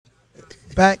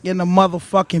Back in the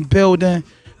motherfucking building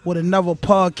with another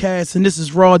podcast, and this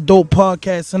is Raw Dope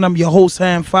Podcast, and I'm your host,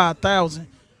 Ham 5000.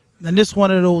 And this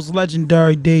one of those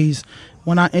legendary days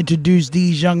when I introduce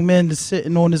these young men to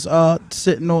sitting on this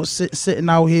sitting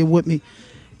out here with me.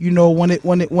 You know, when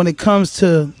it comes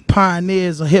to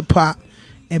pioneers of hip hop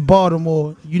in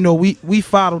Baltimore, you know, we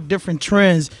follow different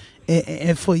trends.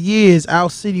 And for years, our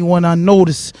city went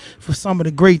unnoticed for some of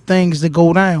the great things that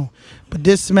go down. But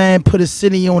this man put his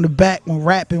city on the back when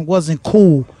rapping wasn't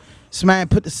cool. This man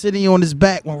put the city on his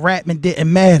back when rapping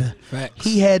didn't matter. Facts.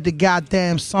 He had the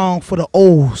goddamn song for the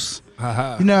O's. You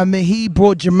know what I mean? He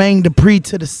brought Jermaine Dupri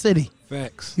to the city.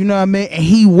 Facts. You know what I mean? And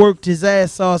he worked his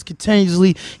ass off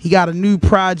continuously. He got a new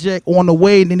project on the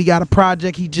way, and then he got a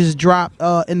project he just dropped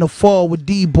in the fall with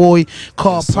D-Boy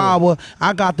called Power.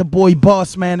 I got the boy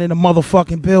Boss Man in the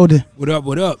motherfucking building. What up,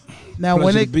 what up? Now,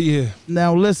 Pleasure to be here.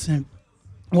 Now listen,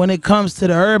 when it comes to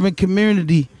the urban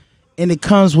community and it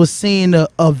comes with seeing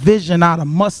a vision out of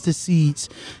mustard seeds,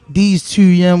 these two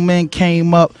young men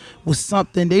came up with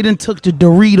something. They done took the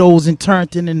Doritos and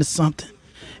turned it into something.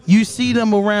 You see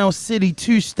them around city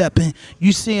two-stepping.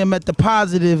 You see them at the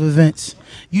positive events.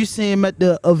 You see them at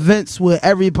the events where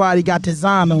everybody got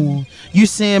designer on. You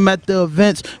see them at the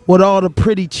events with all the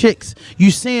pretty chicks. You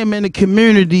see them in the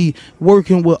community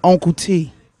working with Uncle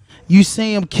T. You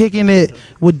see him kicking it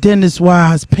with Dennis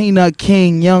Wise, Peanut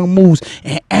King, Young Moose.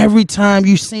 And every time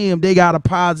you see him, they got a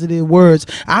positive words.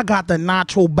 I got the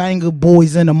Nacho Banger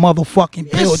boys in the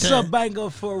motherfucking building. It's a banger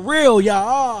for real,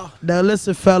 y'all. Now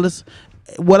listen, fellas.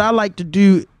 What I like to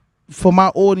do for my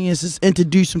audience is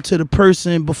introduce them to the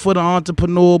person before the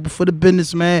entrepreneur, before the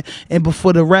businessman, and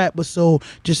before the rapper. So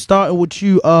just starting with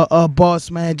you,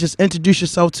 Boss Man, just introduce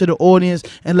yourself to the audience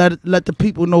and let the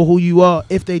people know who you are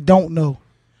if they don't know.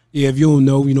 Yeah, if you don't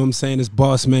know, you know what I'm saying, it's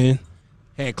Boss Man.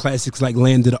 Had classics like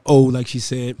Land of the O, like she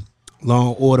said, Law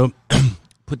and Order.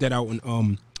 Put that out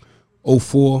in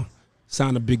 04.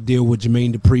 Signed a big deal with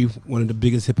Jermaine Dupri, one of the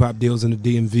biggest hip-hop deals in the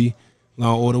DMV.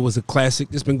 Law and Order was a classic.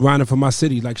 Just been grinding for my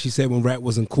city. Like she said, when rap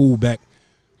wasn't cool back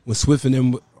when Swift and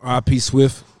them, R.I.P.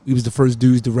 Swift, we was the first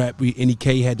dudes to rap. NEK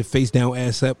had the face down,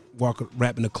 ass up,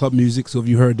 rapping the club music. So if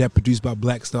you heard that produced by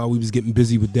Black Star, we was getting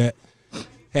busy with that.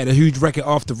 Had a huge record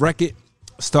off the record.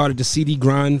 Started the CD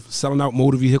grind, selling out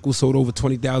motor vehicles, sold over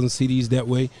 20,000 CDs that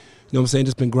way. You know what I'm saying?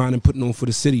 Just been grinding, putting on for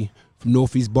the city. From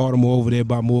Northeast Baltimore over there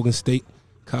by Morgan State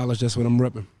College, that's what I'm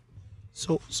repping.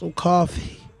 So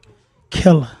Coffee,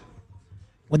 killer.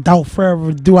 Without further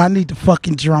ado, I need the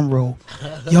fucking drum roll.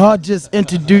 Y'all just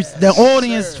introduced the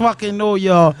audience. Fucking know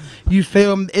y'all. You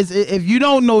feel me? If you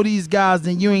don't know these guys,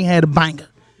 then you ain't had a banger.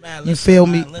 Man, you feel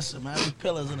me? Listen, man, we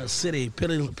pillars in the city,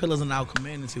 pillars in our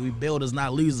community. We builders,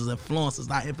 not losers, influencers,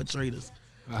 not infiltrators.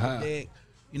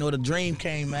 You know, the dream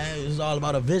came, man. It was all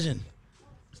about a vision.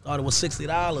 Started with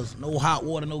 $60, no hot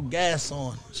water, no gas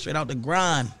on, straight out the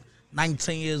grind.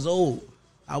 19 years old.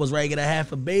 I was ready to get a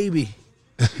half a baby.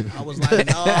 I was like,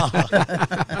 nah,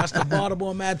 that's the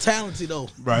Baltimore mentality, though.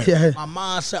 Right. Yeah. My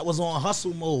mindset was on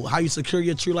hustle mode. How you secure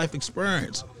your true life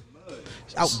experience.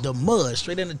 Out the mud,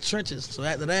 straight in the trenches. So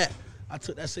after that, I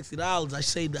took that $60. I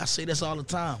say this all the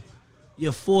time.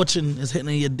 Your fortune is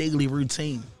hitting your daily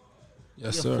routine.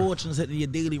 Yes, your sir. fortune is hitting your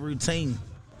daily routine.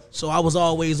 So I was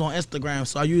always on Instagram.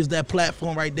 So I used that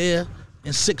platform right there.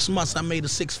 In 6 months, I made the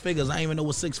 6 figures. I didn't even know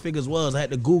what 6 figures was. I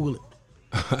had to Google it.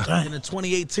 And in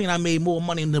 2018, I made more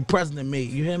money than the president made.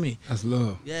 You hear me? That's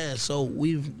love. Yeah, so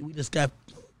we just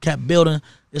kept building.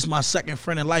 This is my second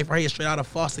friend in life right here, straight out of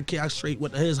foster care. I straight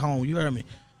went to his home. You heard me?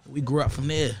 We grew up from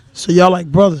there. So y'all like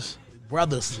brothers?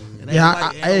 Brothers.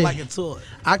 Yeah, like it to it.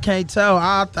 I can't tell.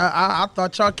 I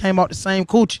thought y'all came out the same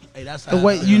coochie. Hey, that's The how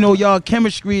way you know y'all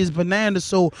chemistry is bananas.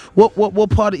 So what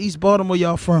part of East Baltimore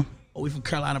y'all from? Oh, we from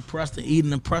Carolina, Preston,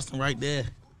 Eden and Preston right there.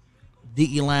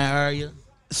 Deaky line area.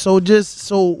 So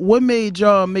what made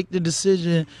y'all make the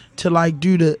decision to like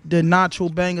do the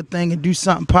Nacho Banger thing and do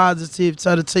something positive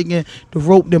instead of taking the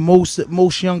rope that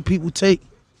most young people take?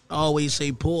 I always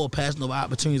say poor, passing over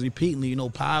opportunities repeatedly, you know,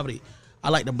 poverty. I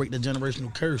like to break the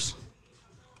generational curse.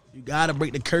 You gotta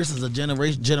break the curses of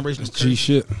generational curse. G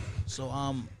shit. So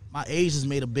my age has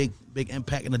made a big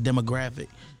impact in the demographic.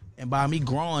 And by me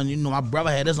growing, you know, my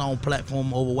brother had his own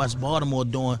platform over West Baltimore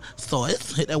doing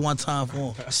sauce. Hit that one time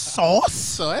for him.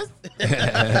 Sauce?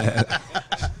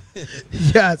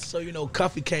 Yes. So, you know,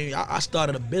 Cuffy came. I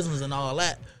started a business and all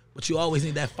that. But you always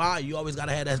need that fire. You always got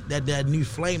to have that new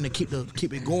flame to keep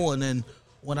it going. And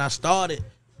when I started,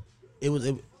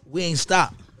 we ain't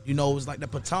stopped. You know, it was like the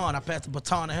baton. I passed the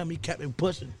baton to him. He kept it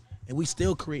pushing. And we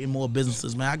still creating more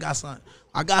businesses, man. I got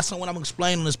something when I'm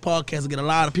explaining this podcast to get a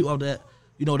lot of people out there.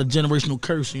 you know, the generational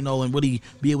curse, you know, and really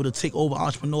be able to take over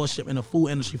entrepreneurship in the food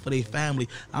industry for their family.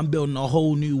 I'm building a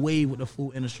whole new wave with the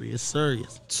food industry. It's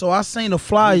serious. So I seen a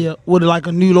flyer with like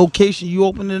a new location you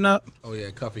opening up. Oh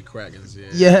yeah, Coffee Crackers. Yeah.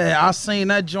 Yeah, I seen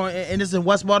that joint, and it's in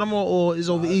West Baltimore or it's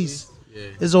over east. Yeah.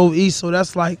 It's over east, so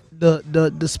that's like the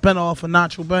spinoff of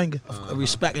Nacho Banger.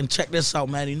 Respect, and check this out,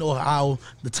 man. You know how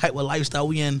the type of lifestyle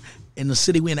we in the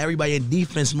city, we in, everybody in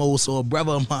defense mode. So a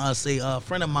brother of mine, a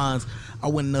friend of mine's, I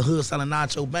went in the hood selling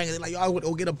Nacho Banger. They're like, yo, I would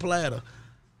go get a platter.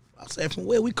 I said, from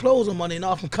where? We close on Monday,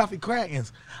 from Coffee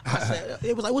Crackers. I said,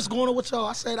 it was like, what's going on with y'all?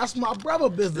 I said, that's my brother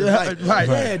business.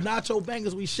 Yeah, Nacho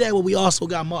Bangers we share, but we also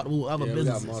got multiple other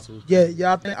businesses.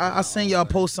 Yeah, I seen y'all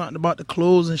post something about the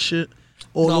clothes and shit.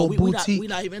 Or no, boutique. we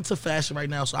not even into fashion right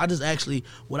now. So I just actually,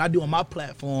 what I do on my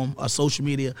platform, social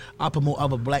media, I promote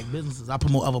other black businesses. I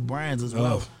promote other brands as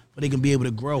well, but they can be able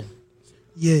to grow.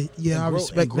 Yeah, I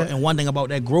respect that. And one thing about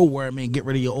that grow word, man, get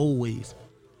rid of your old ways.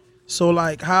 So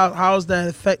like, how's that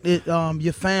affected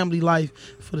your family life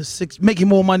for the making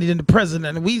more money than the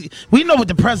president? And we know what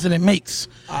the president makes.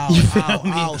 You feel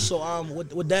me? So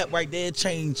with that right there, it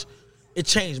changed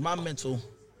my mental.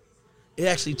 It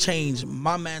actually changed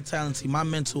my mentality, my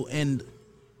mental. And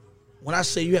when I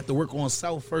say you have to work on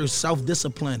self first,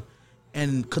 self-discipline,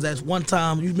 and because that's one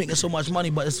time you making so much money,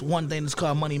 but it's one thing that's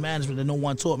called money management that no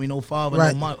one taught me, no father,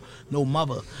 right. no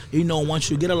mother. You know, once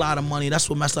you get a lot of money, that's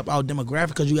what messed up our demographic,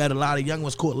 because you had a lot of young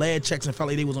ones caught lead checks and felt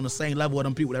like they was on the same level with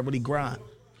them people that really grind.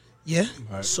 Yeah.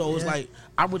 Right. So it's like,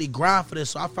 I really grind for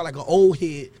this, so I felt like an old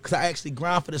head because I actually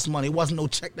grind for this money. It wasn't no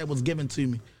check that was given to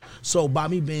me. So by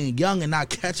me being young and not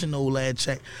catching no lad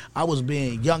check, I was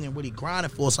being young and really grinding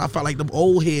for it. So I felt like them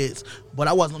old heads, but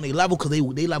I wasn't on their level because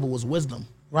their level was wisdom.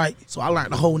 Right. So I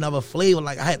learned a whole nother flavor.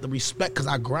 Like, I had to respect because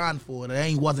I grind for it. It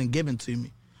ain't wasn't given to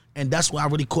me. And that's why I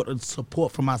really caught the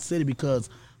support from my city, because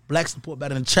black support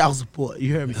better than child support.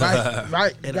 You hear me?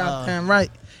 Right. And, goddamn right.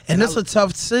 And it's a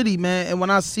tough city, man. And when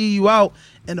I see you out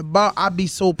and about, I be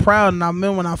so proud. And I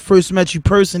remember when I first met you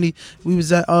personally, we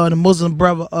was at the Muslim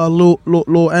Brother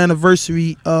little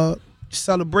anniversary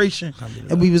celebration,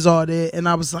 and we was all there. And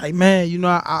I was like, man, you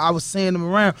know, I was seeing them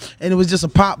around, and it was just a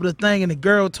popular thing. And the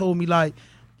girl told me like,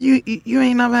 you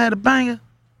ain't never had a banger.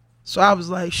 So I was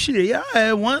like, shit, yeah, I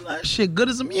had one. That shit good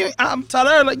as a mute. I'm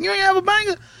telling her, like, you ain't have a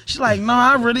banger? She's like, no,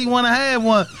 I really want to have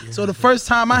one. Yeah. So the first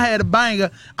time I had a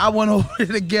banger, I went over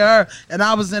to get her, and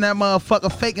I was in that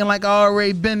motherfucker faking like I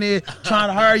already been there, trying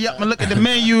to hurry up and look at the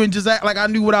menu and just act like I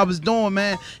knew what I was doing,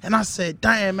 man. And I said,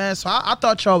 damn, man. So I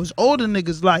thought y'all was older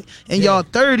niggas, like, in y'all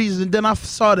 30s, and then I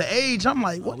saw the age. I'm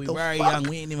like, what the fuck? We very young.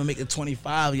 We ain't even make it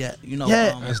 25 yet, you know.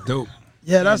 Yeah. That's dope.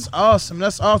 Yeah, that's awesome.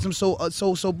 That's awesome.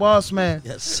 So, boss man.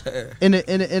 Yes, sir. In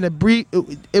a brief,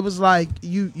 it was like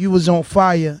you was on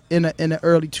fire in the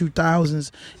early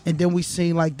 2000s, and then we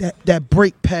seen like that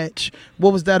break patch.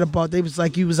 What was that about? They was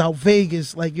like you was out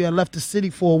Vegas, like you had left the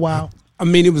city for a while. I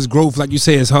mean, it was growth. Like you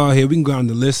say, it's hard here. We can go on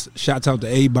the list. Shouts out to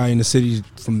everybody in the city,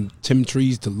 from Tim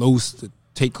Trees to Los to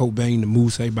Tate Cobain to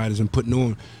Moose. Everybody that's been putting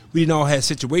on. We didn't all have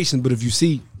situations, but if you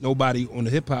see nobody on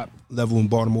the hip hop level in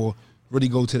Baltimore really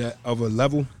go to that other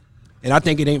level, and I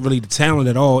think it ain't really the talent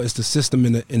at all. It's the system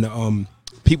and the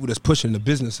people that's pushing the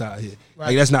business out here. Right.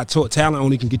 Like, that's not taught. Talent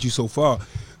only can get you so far.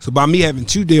 So by me having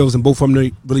 2 deals and both of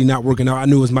them really not working out, I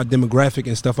knew it was my demographic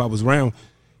and stuff I was around,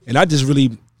 and I just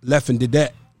really left and did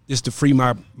that just to free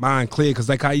my mind clear. Because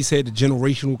like how you said, the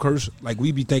generational curse. Like,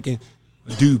 we be thinking,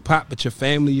 dude, pop, but your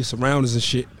family, your surroundings and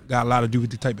shit got a lot to do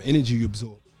with the type of energy you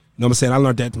absorb. You know what I'm saying? I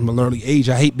learned that from an early age.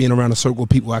 I hate being around a circle of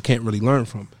people I can't really learn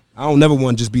from. I don't never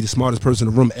want to just be the smartest person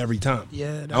in the room every time.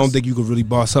 Yeah, I don't think you could really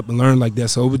boss up and learn like that.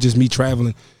 So it was just me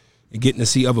traveling and getting to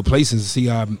see other places and see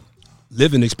how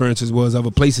living experiences was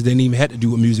other places that didn't even have to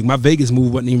do with music. My Vegas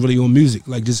move wasn't even really on music,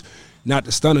 like just not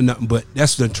to stun or nothing, but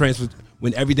that's the transfer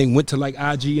when everything went to like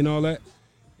IG and all that.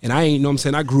 And I ain't, you know what I'm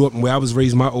saying, I grew up where I was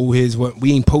raised, my old heads,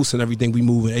 we ain't posting everything we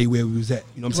moving anywhere we was at.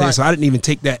 You know what I'm saying? Right. So I didn't even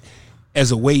take that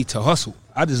as a way to hustle.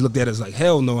 I just looked at it as like,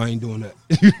 hell no, I ain't doing that.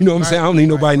 You know what I'm saying? I don't need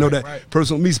nobody know that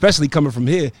personal me, especially coming from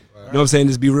here. You know what I'm saying?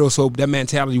 Just be real. So that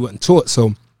mentality wasn't taught.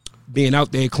 So being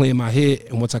out there, clearing my head,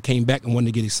 and once I came back and wanted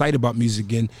to get excited about music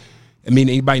again, I mean,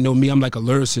 anybody know me, I'm like a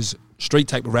lyricist, straight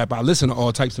type of rapper. I listen to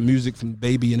all types of music from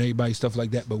Baby and everybody, stuff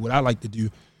like that. But what I like to do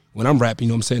when I'm rapping, you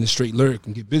know what I'm saying, is straight lyric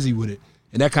and get busy with it.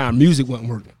 And that kind of music wasn't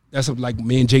working. That's like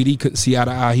me and JD couldn't see eye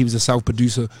to eye. He was a South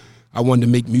producer. I wanted to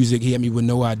make music. He had me with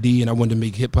no ID, and I wanted to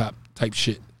make hip-hop type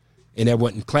shit. And that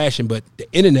wasn't clashing. But the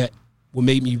internet what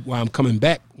made me, why I'm coming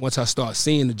back, once I start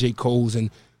seeing the J. Coles and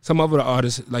some other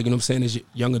artists, like, you know what I'm saying, as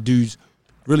younger dudes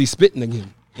really spitting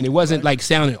again. And it wasn't like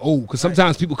sounding old, because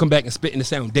sometimes people come back and spit and it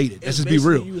sound dated. Let's just be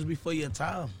real. You was before your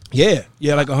time. Yeah,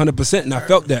 like 100%, and I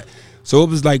felt that. So it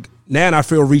was like, now I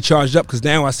feel recharged up, because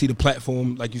now I see the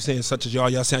platform, like you're saying, such as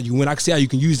y'all sound you win. I can see how you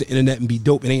can use the internet and be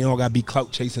dope. It ain't all got to be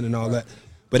clout chasing and all that.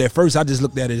 But at first, I just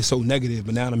looked at it as so negative,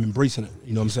 but now I'm embracing it.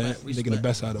 You know what I'm saying? Making the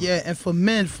best out of it. Yeah, and for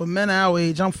men our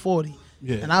age, I'm 40.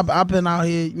 Yeah. And I've been out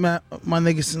here, my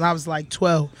nigga, since I was like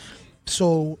 12.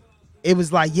 So it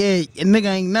was like, yeah, a nigga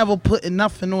ain't never putting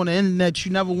nothing on the internet.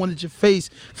 You never wanted your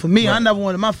face. For me, I never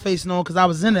wanted my face known because I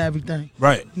was into everything.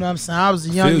 Right. You know what I'm saying? I was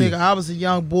a young nigga. I was a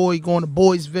young boy going to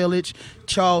Boys Village,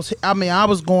 Charles. I mean, I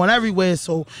was going everywhere.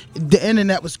 So the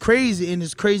internet was crazy. And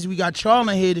it's crazy we got Charles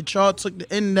in here. That Charles took the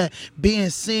internet,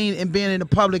 being seen and being in the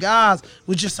public eyes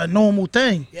was just a normal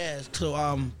thing. Yeah, so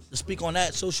to speak on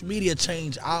that, social media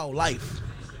changed our life.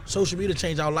 Social media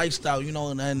changed our lifestyle, you know,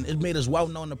 and it made us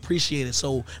well-known and appreciated.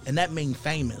 So, and that means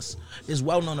famous. It's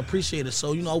well-known and appreciated.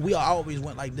 So, you know, we always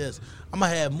went like this. I'm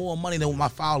going to have more money than what my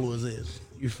followers is.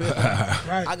 You feel me?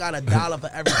 Right. I got $1 for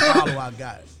every follower I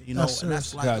got, you know. That's and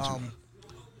that's like,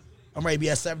 I'm ready to be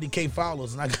at 70K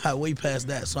followers, and I got way past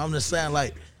that. So I'm just saying,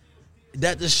 like,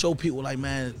 that just show people, like,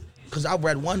 man, because I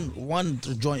read one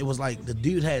joint, it was like the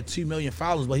dude had 2 million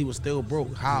followers, but he was still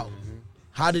broke. How?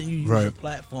 How didn't you use the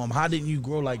platform? How didn't you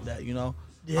grow like that, you know?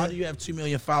 Yeah. How do you have 2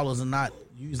 million followers and not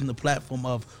using the platform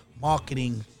of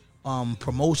marketing,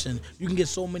 promotion? You can get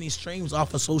so many streams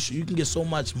off of social. You can get so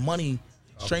much money,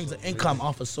 streams of income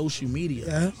off of social media.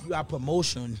 Yeah. You got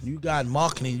promotion. You got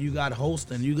marketing. You got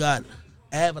hosting. You got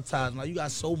advertising. Like, you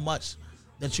got so much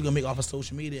that you can make off of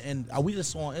social media. And we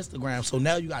just saw on Instagram. So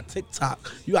now you got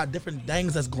TikTok. You got different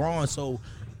things that's growing. So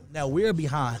now we're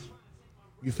behind.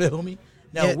 You feel me?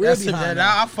 Now we're behind.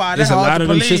 I find There's that a hard lot to of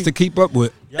them believe. shits to keep up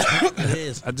with. Yeah, it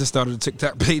is. I just started a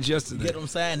TikTok page yesterday. You get what I'm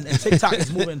saying? And TikTok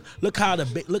is moving. Look how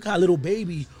little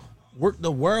baby worked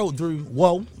the world through.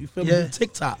 Whoa, you feel me? Through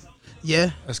TikTok.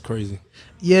 Yeah. That's crazy.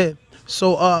 Yeah.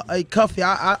 So, hey, Cuffy,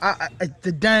 I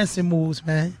the dancing moves,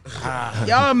 man.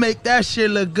 Y'all make that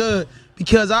shit look good.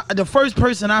 Because the first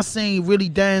person I seen really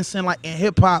dancing like in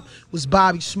hip hop was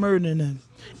Bobby Shmurda and them.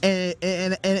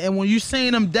 And when you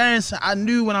seen them dancing, I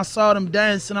knew when I saw them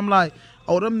dancing, I'm like,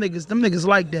 oh, them niggas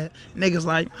like that. Niggas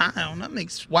like, I don't know, them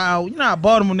niggas wild. You know how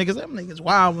Baltimore niggas, them niggas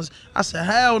wild ones. I said,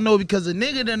 hell no, because a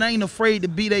nigga that ain't afraid to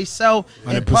be they self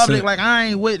in 100%. public, like I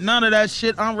ain't with none of that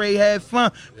shit. I'm ready to have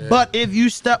fun. Yeah. But if you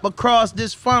step across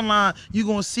this fun line, you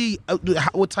gonna see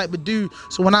what type of dude.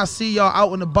 So when I see y'all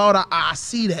out and about, I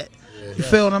see that. You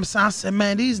feel what I'm saying? I said,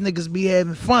 man, these niggas be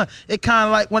having fun. It kind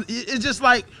of like when it's just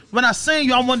like when I sing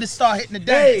you, I wanted to start hitting the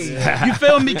dance. You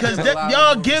feel me? Because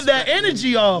y'all give that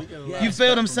energy off. You feel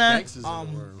what I'm saying?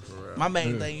 My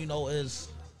main thing, you know, is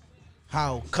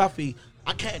how Cuffy.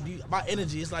 I can't do my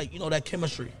energy. It's like, you know, that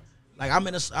chemistry. Like I'm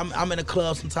in a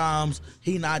club sometimes.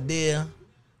 He not there.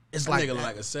 It's that like nigga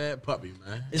like a sad puppy,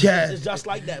 man. It's just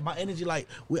like that. My energy, like,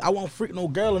 I won't freak no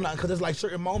girl or nothing, because it's like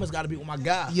certain moments got to be with my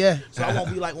guy. Yeah. So I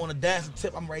won't be like on a dancing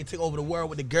tip. I'm ready to take over the world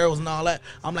with the girls and all that.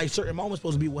 I'm like, certain moments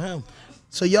supposed to be with him.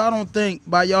 So y'all don't think,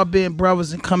 by y'all being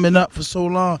brothers and coming up for so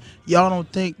long, y'all don't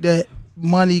think that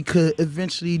money could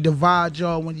eventually divide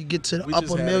y'all when you get to the upper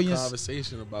just had millions? a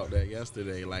conversation about that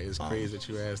yesterday. Like, it's crazy that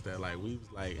you asked that. Like, we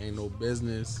was like, ain't no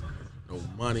business, no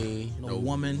money, no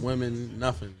women,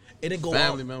 nothing. It didn't go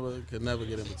family member could never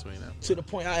get in between that. To the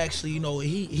point, I actually, you know,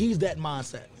 he's that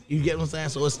mindset. You get what I'm saying?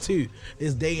 So it's two.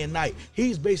 It's day and night.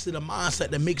 He's basically the mindset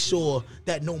that makes sure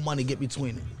that no money get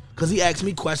between it. Because he asks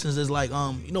me questions that's like,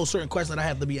 you know, certain questions that I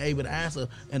have to be able to answer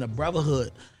in a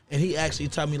brotherhood. And he actually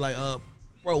tell me like,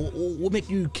 bro, what make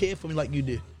you care for me like you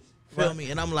do? Feel me?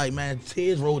 And I'm like, man,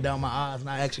 tears rolled down my eyes, and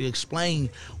I actually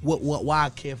explained why I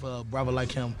care for a brother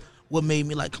like him. What made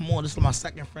me like, come on, this is my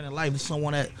second friend in life. This is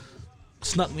someone that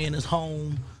snuck me in his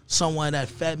home, someone that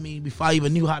fed me before I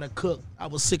even knew how to cook. I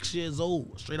was 6 years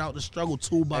old, straight out the struggle,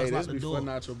 toolbox out the door.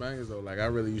 Before Nacho Bangers though, like I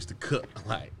really used to cook,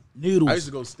 like noodles. I used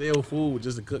to go steal food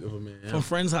just to cook it for me. From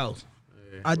friends' house.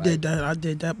 Yeah, I did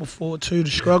that before too.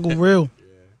 The struggle real.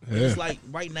 Yeah. It's like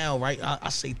right now, right? I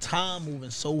say time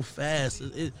moving so fast.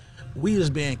 We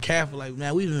just being careful. Like,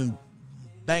 man, we've been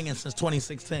banging since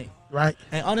 2016. Right.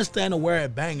 And understand the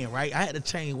word banging, right? I had to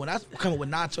change. When I come up with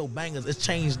Nacho Bangers, it's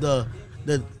changed the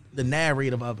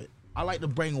narrative of it. I like to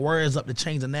bring words up to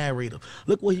change the narrative.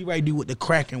 Look what he right do with the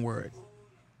cracking word.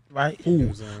 Right?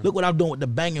 Ooh. Look what I'm doing with the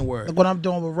banging word. Look what I'm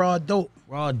doing with raw dope.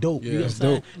 Raw dope. Yeah, you know what I'm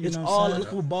saying? dope. It's You know what all, I'm saying?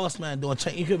 look what Boss Man doing.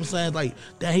 You know what I'm saying? Like,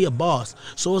 damn, he a boss.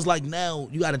 So it's like now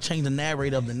you got to change the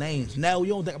narrative of the names. Now you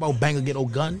don't think about banger get no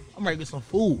gun. I'm ready to get some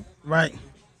food. Right.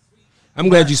 I'm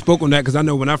glad you spoke on that, because I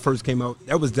know when I first came out,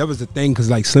 that was the thing, because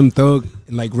like Slim Thug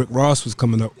and like Rick Ross was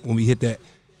coming up when we hit that.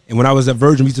 And when I was at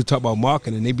Virgin, we used to talk about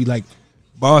marketing, and they'd be like,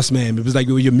 boss man, it was like,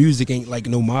 yo, your music ain't like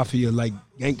no mafia, like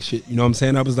gang shit. You know what I'm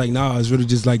saying? I was like, nah, it's really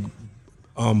just like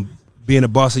being a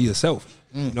boss of yourself.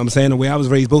 You know what I'm saying? The way I was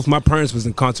raised, both my parents was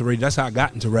incarcerated. That's how I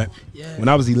got into rap when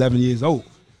I was 11 years old.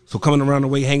 So coming around the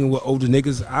way, hanging with older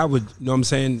niggas, I would, you know what I'm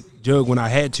saying, jug when I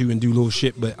had to and do little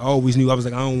shit, but I always knew I was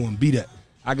like, I don't want to be that.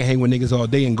 I can hang with niggas all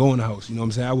day and go in the house. You know what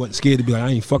I'm saying? I wasn't scared to be like, I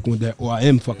ain't fucking with that, or I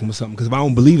am fucking with something. Because if I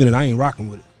don't believe in it, I ain't rocking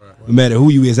with it. No matter who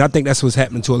you is. I think that's what's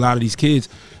happening to a lot of these kids,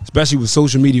 especially with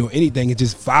social media or anything. It's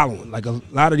just following. Like a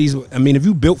lot of these, I mean, if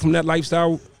you built from that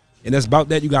lifestyle and that's about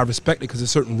that, you got to respect it because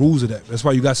there's certain rules of that. That's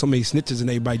why you got so many snitches and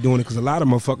everybody doing it, because a lot of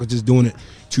motherfuckers just doing it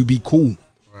to be cool.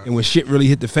 And when shit really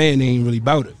hit the fan, they ain't really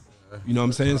about it. You know what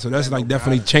I'm saying? So that's like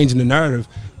definitely changing the narrative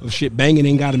of shit. Banging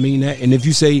ain't got to mean that. And if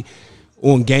you say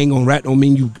on gang, on rat, don't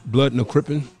mean you blood and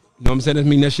crippin'. You know what I'm saying? That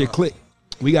mean that shit click.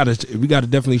 We gotta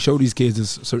definitely show these kids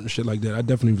this certain shit like that. I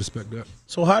definitely respect that.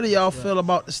 So how do y'all feel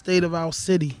about the state of our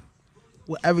city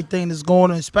with everything that's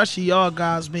going on, especially y'all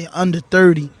guys being under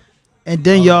 30, and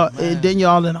then y'all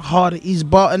in the heart of East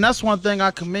Boston? And that's one thing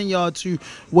I commend y'all to,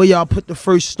 where y'all put the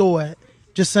first store at,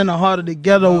 just in the heart of the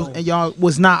ghettos, and y'all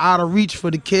was not out of reach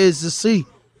for the kids to see.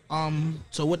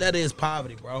 So what that is,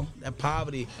 poverty, bro. That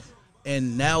poverty,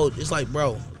 and now it's like,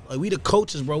 bro, like we the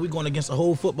coaches, bro. We going against a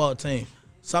whole football team.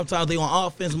 Sometimes they on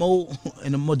offense mode,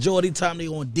 and the majority of the time they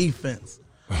on defense.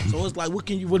 So it's like, what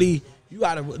can you really?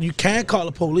 You can't call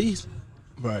the police,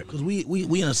 right? Because we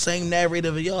in the same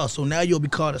narrative of y'all. So now you'll be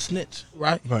called a snitch,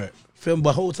 right? Right. Feel me?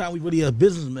 But the whole time we really a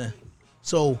businessman.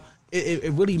 So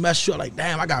it really messed you up. Like,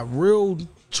 damn, I got real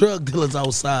drug dealers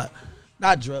outside.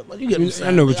 Not drug, but you get what I'm saying.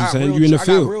 I know what you're saying. You in the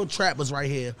field. I got real trappers right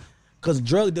here. Because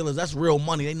drug dealers, that's real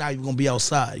money. They not even going to be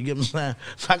outside. You get what I'm saying?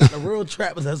 So I got the real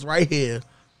trappers that's right here.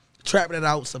 Trapping it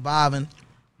out, surviving,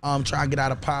 trying to get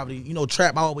out of poverty. You know,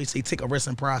 trap, I always say, take a risk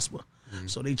and prosper.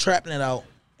 So they trapping it out,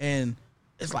 and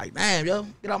it's like, damn, yo,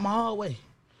 get out my hallway.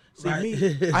 See,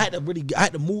 me, I had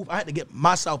to move, I had to get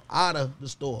myself out of the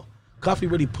store. Cuffy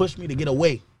really pushed me to get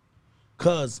away,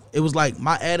 because it was like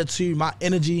my attitude, my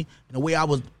energy, and the way I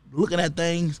was looking at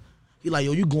things. He like,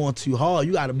 yo, you going too hard.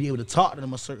 You got to be able to talk to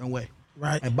them a certain way.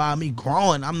 Right. And by me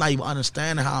growing, I'm not even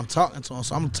understanding how I'm talking to them.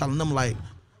 So I'm telling them, like,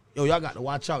 yo, y'all got to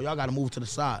watch out. Y'all got to move to the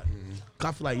side.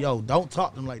 I feel like, yo, don't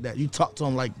talk to them like that. You talk to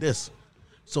them like this.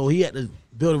 So he had to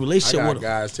build a relationship with them.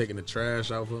 Guys taking the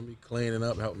trash out for me, cleaning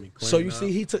up, helping me clean up. So you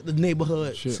see, he took the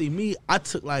neighborhood. Shit. See, me, I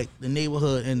took, like, the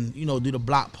neighborhood and, you know, do the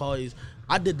block parties.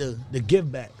 I did the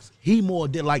give backs. He more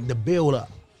did, like, the build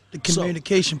up. The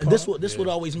communication part. This what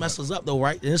always messes up, though,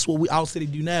 right? And this is what our city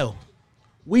do now.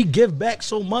 We give back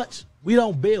so much, we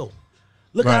don't build.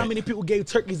 Look at how many people gave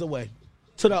turkeys away.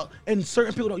 And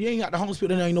certain people, you ain't got the homeless people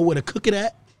that don't even know where to cook it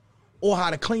at or how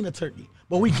to clean a turkey.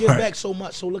 But we give back so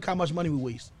much, so look how much money we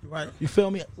waste. Right. You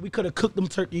feel me? We could have cooked them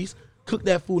turkeys, cooked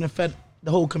that food, and fed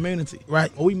the whole community.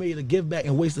 Right. But we made a give back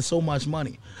and wasted so much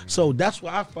money. So that's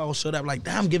why I felt shut up, like,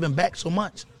 damn, I'm giving back so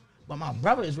much. But my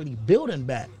brother is really building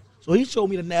back. So he showed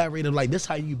me the narrative, like, this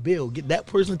how you build. Get that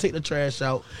person to take the trash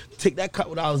out, take that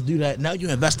couple dollars, do that. Now you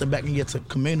investing back in your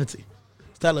community.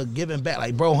 Instead of giving back,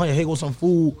 like, bro, honey, here goes some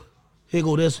food. Here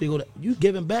go this, here go that. You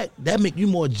giving back, that make you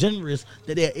more generous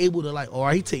that they're able to, like, all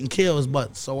right, he taking care of his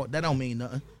butt. So that don't mean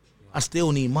nothing. I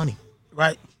still need money.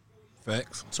 Right?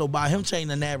 Facts. So by him changing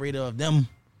the narrative of them,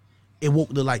 it woke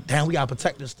to, like, damn, we got to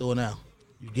protect this store now.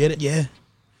 You get it? Yeah.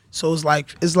 So it's like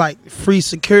free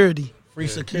security. Free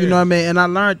security. You know what I mean? And I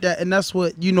learned that, and that's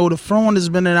what, you know, the throwing has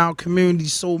been in our community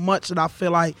so much that I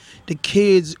feel like the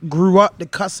kids grew up to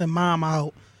cussing mom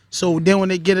out. So then when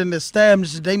they get in the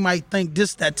establishment, they might think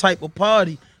this that type of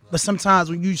party. But sometimes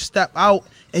when you step out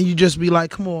and you just be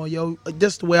like, come on, yo,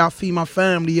 this the way I feed my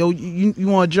family, yo. You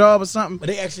want a job or something? But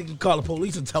they actually can call the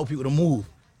police and tell people to move.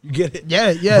 You get it? Yeah.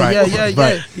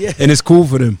 And it's cool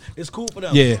for them. It's cool for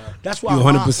them. Yeah. That's why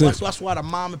 100%. That's why the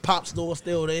mom and pop store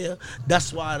still there.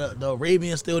 That's why the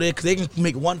Arabian still there, because they can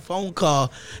make one phone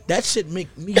call. That shit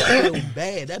make me feel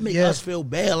bad. That make us feel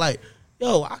bad. Like,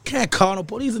 yo, I can't call no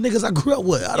police. These niggas I grew up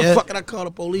with. How the fuck can I call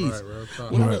the police?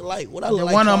 What I look like? What I look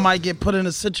like? One of them might get put in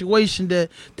a situation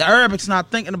that the Arabics not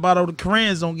thinking about, or the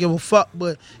Koreans don't give a fuck.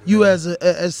 But you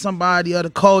as somebody of the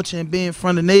culture and being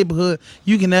from the neighborhood,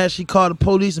 you can actually call the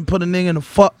police and put a nigga in a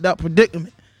fucked up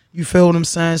predicament. You feel what I'm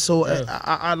saying? So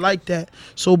I like that.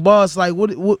 So boss, like,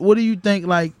 what do you think,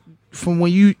 like, from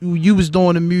when you was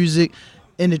doing the music,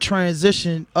 in the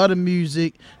transition of the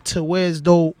music to where as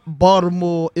though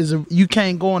Baltimore is you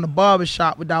can't go in a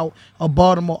barbershop without a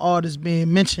Baltimore artist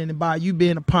being mentioned, and by you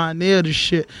being a pioneer of this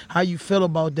shit, how you feel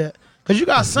about that? Cause you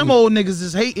got some old niggas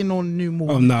that's hating on the new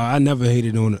movie. Oh no, I never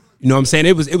hated on it. You know what I'm saying?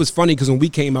 It was funny because when we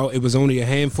came out, it was only a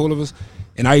handful of us,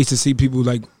 and I used to see people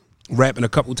like rapping a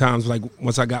couple times. Like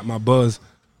once I got my buzz,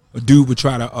 a dude would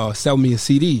try to sell me a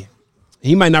CD.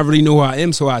 He might not really know who I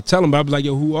am, so I tell him. But I was like,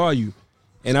 "Yo, who are you?"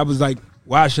 And I was like,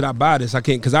 "Why should I buy this? I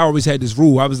can't," because I always had this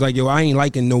rule. I was like, "Yo, I ain't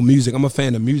liking no music. I'm a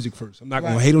fan of music first. I'm not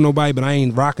gonna hate on nobody, but I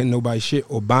ain't rocking nobody's shit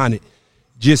or buying it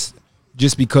just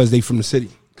because they from the city."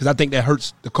 Because I think that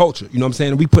hurts the culture. You know what I'm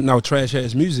saying? We putting out trash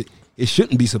ass music. It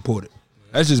shouldn't be supported.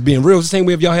 That's just being real. It's the same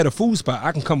way if y'all had a food spot.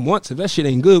 I can come once. If that shit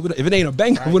ain't good, if it ain't a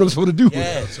banger, what am I supposed to do?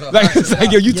 Yeah, like, it's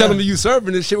like, yo, you telling me you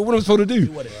serving this shit, what am I supposed to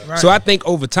do? Right. So I think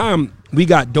over time, we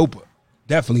got doper.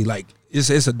 Definitely. Like, it's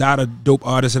a lot of dope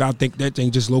artists, and I think that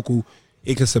thing just local,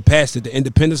 it can surpass it. The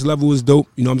independence level is dope.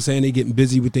 You know what I'm saying? They getting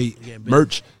busy with their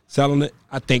merch, selling it.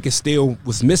 I think it still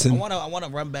was missing. I wanna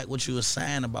run back what you were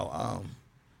saying about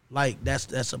like that's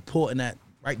supporting that.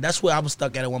 Right, that's where I was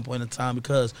stuck at one point in time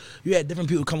because you had different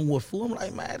people coming with food. I'm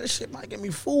like, man, this shit might get me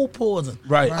food poison.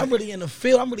 Right. I'm really in the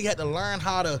field. I'm really had to learn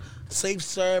how to safe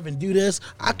serve and do this.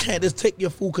 I can't just take your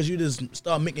food because you just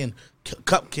start making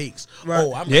cupcakes. Right.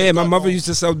 Oh, my mother used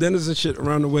to sell dinners and shit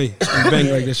around the way. And bang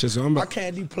like that shit. So I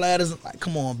can't do platters. Like,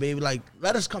 come on, baby. Like,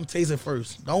 let us come taste it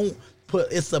first. Don't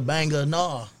put it's a banger.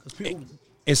 Nah.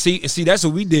 And see, that's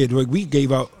what we did. Like, we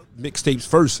gave out mixtapes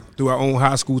first through our own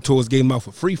high school tours, gave them out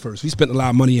for free first. We spent a lot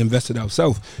of money invested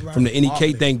ourselves from the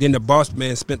NEK thing. Then the Boss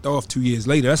Man spent off 2 years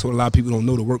later. That's what a lot of people don't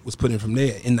know. The work was put in from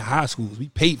there in the high schools. We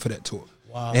paid for that tour.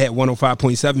 Wow. They had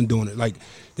 105.7 doing it. Like,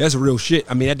 that's real shit.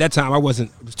 I mean, at that time, I was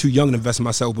too young to invest in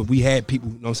myself, but we had people,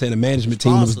 you know what I'm saying, the management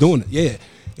team that was doing it. Yeah,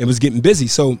 it was getting busy.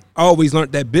 So I always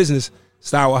learned that business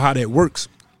style of how that works.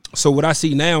 So what I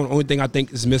see now, the only thing I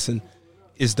think is missing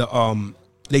is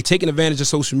they taking advantage of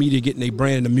social media, getting their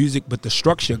brand and the music, but the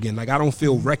structure again. Like, I don't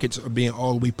feel records are being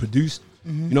all the way produced.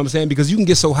 You know what I'm saying? Because you can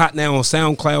get so hot now on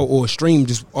SoundCloud or a stream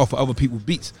just off of other people's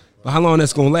beats. But how long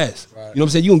that's gonna last? Right. You know what I'm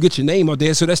saying? You gonna get your name out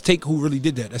there. So let's take who really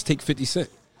did that. Let's take 50 Cent.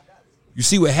 You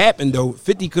see what happened though?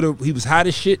 50 he was hot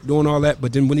as shit doing all that,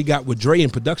 but then when he got with Dre in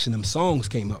production, them songs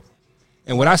came up.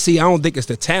 And what I see, I don't think it's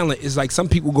the talent. It's like some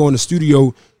people go in the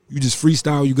studio, you just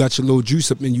freestyle, you got your little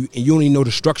juice up in you, and you don't even know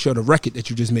the structure of the record that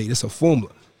you just made. It's a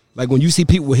formula. Like, when you see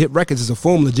people with hit records, it's a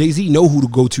formula. Jay-Z know who to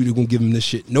go to. They're going to give him this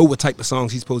shit. Know what type of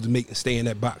songs he's supposed to make and stay in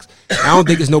that box. I don't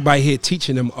think there's nobody here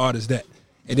teaching them artists that.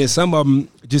 And then some of them,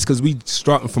 just because we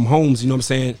starting from homes, you know what I'm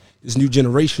saying, this new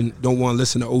generation don't want to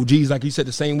listen to OGs. Like you said,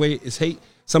 the same way it's hate.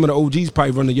 Some of the OGs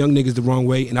probably run the young niggas the wrong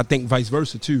way, and I think vice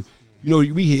versa, too. You know,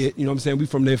 we hear, you know what I'm saying, we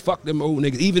from there, fuck them old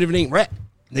niggas, even if it ain't rap.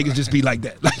 Niggas just be like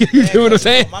that. Like, you know what I'm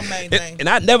saying? My main thing. And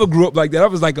I never grew up like that. I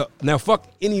was like, now fuck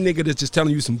any nigga that's just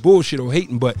telling you some bullshit or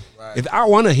hating. But if I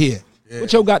want to hear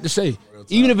what y'all got to say,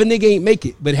 even if a nigga ain't make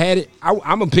it, but had it,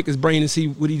 I'm going to pick his brain and see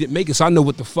what he didn't make it so I know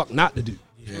what the fuck not to do.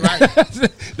 Right.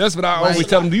 That's what I always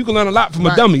tell them. You can learn a lot from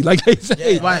a dummy, like they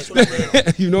say.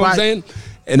 You know what I'm saying?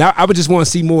 And I would just want to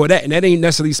see more of that. And that ain't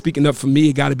necessarily speaking up for me.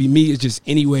 It got to be me. It's just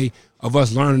any way of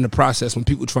us learning the process when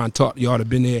people try and talk to y'all to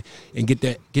been there and get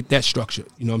that structure,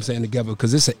 you know what I'm saying, together.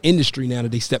 Because it's an industry now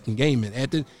that they stepped in game in.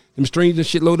 After them streams and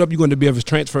shit load up, you're going to be able to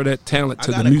transfer that talent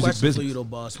to the music business. I got a question for you though,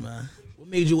 boss man. What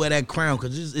made you wear that crown?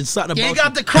 Because it's something about he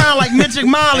got the crown like Mitch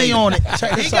Molly on it.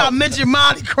 He got Mitch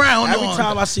Molly crown Every on. Every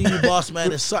time I see you, boss man,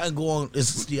 there's something going.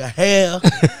 It's your hair.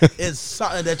 It's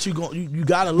something that you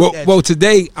got to look at. Well,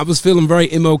 today I was feeling very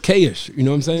MLK-ish. You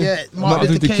know what I'm saying? Yeah,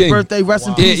 Martin Luther King birthday. Rest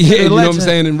in peace. Yeah, you know what I'm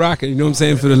saying? And rocking. You know what I'm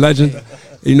saying? For the legend.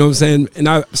 You know what I'm saying? And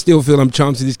I still feel I'm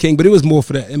Chauncey's king, but it was more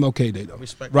for that MLK Day, though.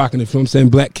 Rocking it, you know what I'm saying?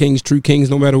 Black kings, true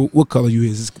kings, no matter what color you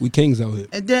is. We kings out here.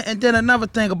 And then another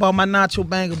thing about my Nacho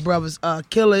Banger brothers,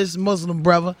 Killer is Muslim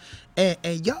brother,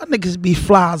 and y'all niggas be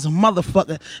fly as a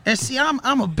motherfucker. And see,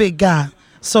 I'm a big guy.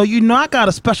 So, you know, I got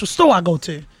a special store I go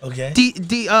to. Okay.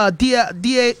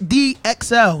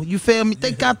 DXL. You feel me?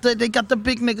 They got the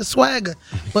big nigga swagger.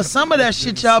 But some of that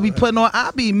shit y'all be putting on,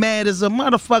 I be mad as a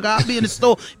motherfucker. I be in the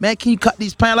store, man, can you cut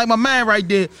these pants? Like my man right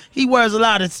there, he wears a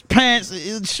lot of pants,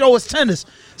 it show his tennis.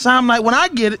 So I'm like, when I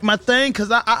get it, my thing, because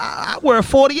I wear a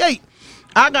 48.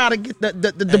 I gotta get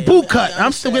the boot cut.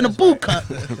 I'm still getting a boot cut.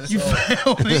 You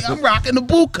feel me? I'm rocking the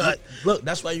boot cut. Look,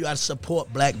 that's why you gotta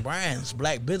support black brands,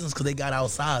 black business, because they got our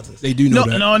sizes. They do know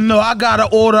that. No. I gotta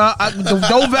order.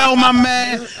 Dovel, my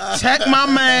man, Tech, my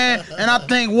man, and I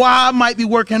think I might be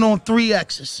working on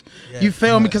 3X's. You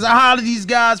feel me? Because I holler these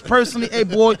guys personally. Hey,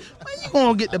 boy, when you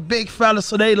gonna get the big fellas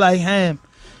so they like, ham?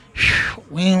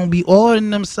 We don't be ordering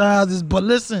them sizes, but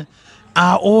listen,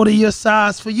 I'll order your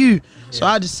size for you. So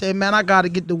I just said, man, I got to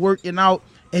get the working out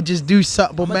and just do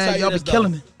something. But man, y'all be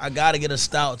killing it. I gotta get a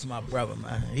stout to my brother,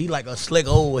 man. He like a slick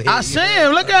old head. I see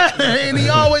him. Look at him, and he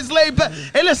always laid back.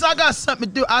 Hey, listen, I got something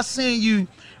to do. I seen you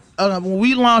when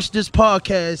we launched this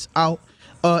podcast out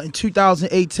in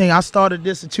 2018. I started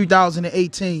this in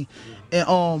 2018.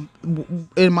 And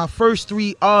in my first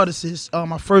 3 artists,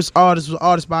 my first artist was an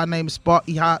artist by the name of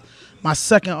Sparky Hot. My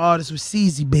second artist was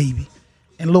CZ Baby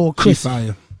and Lil Chris. She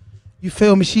fire. You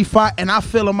feel me? She fire, and I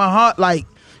feel in my heart like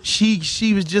she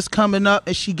was just coming up,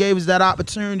 and she gave us that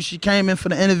opportunity. She came in for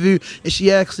the interview, and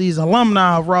she actually is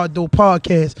alumni of Raw Dope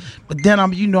Podcast. But then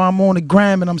I'm on the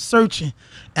gram and I'm searching,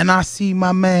 and I see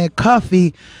my man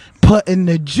Cuffy putting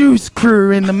the Juice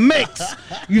Crew in the mix.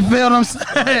 You feel what I'm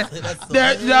saying?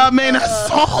 That's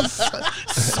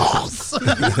sauce.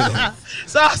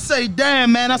 So I say,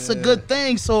 damn, man, that's a good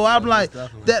thing. So I'm like,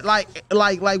 that,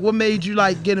 like, what made you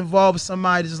like get involved with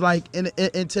somebody that's like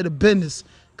into the business?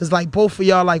 Cause like both of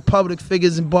y'all like public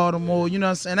figures in Baltimore. You know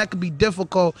what I'm saying? That could be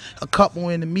difficult. A couple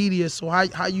in the media. So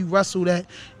how you wrestle that?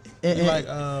 Like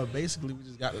basically, we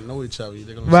just got to know each other.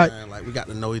 You know what I'm saying? Like we got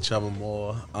to know each other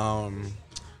more.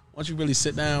 Once you really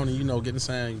sit down and you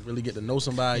really get to know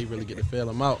somebody, you really get to feel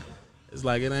them out. It's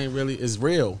like it ain't really, it's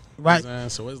real, right? You know what I'm saying?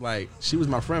 So it's like she was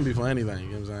my friend before anything.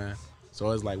 You know what I'm saying?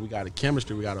 So it's like we got a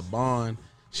chemistry, we got a bond.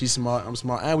 She's smart, I'm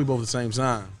smart, and we both the same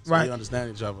sign. So we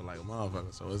understand each other like a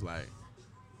motherfucker. So it's like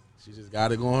she just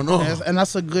got it going on. And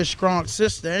that's a good, strong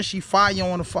sister. And she fire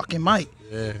on the fucking mic.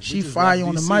 Yeah, she fire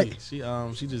on the mic.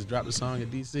 She just dropped a song at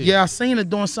DC. Yeah, I seen her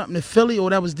doing something in Philly, or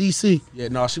that was DC. Yeah,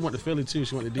 no, she went to Philly too.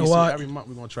 She went to DC. Every month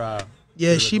we're gonna try.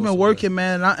 Yeah, she been working,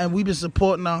 man, and we've been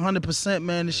supporting her 100%,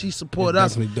 man, and she support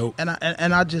us. Definitely dope.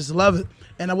 And I just love it.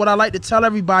 And what I like to tell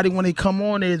everybody when they come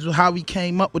on is how we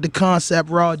came up with the concept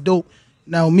Raw Dope.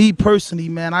 Now, me personally,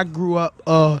 man, I grew up,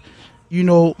 my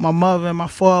mother and my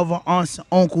father, aunts and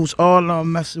uncles, all of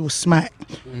them messing with smack.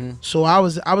 Mm-hmm. So I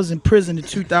was in prison in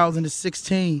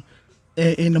 2016.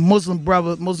 And the Muslim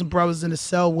brothers in the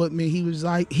cell with me. He was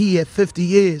like, he had 50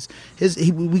 years.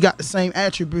 We got the same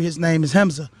attribute. His name is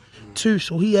Hamza, too.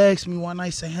 So he asked me one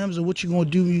night, say, Hamza, what you gonna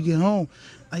do when you get home?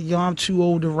 Like, yo, I'm too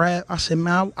old to rap. I said,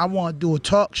 man, I want to do a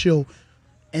talk show.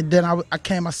 And then I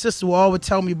came. My sister would always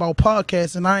tell me about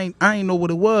podcasts, and I ain't know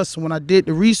what it was. So when I did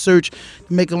the research,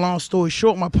 to make a long story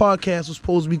short, my podcast was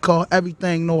supposed to be called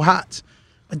Everything No Hots.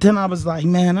 But then I was like,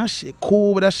 man, that shit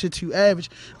cool, but that shit too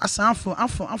average. I said, I'm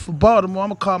from Baltimore. I'm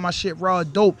gonna call my shit Raw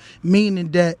Dope,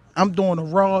 meaning that I'm doing the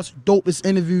rawest, dopest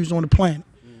interviews on the planet.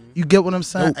 You get what I'm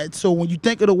saying? Dope. So when you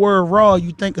think of the word raw,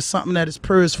 you think of something that is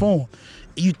purest form.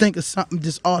 You think of something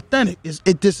that's authentic.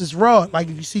 This is raw. Like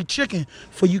if you see chicken,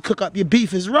 before you cook up your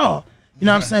beef, it's raw. You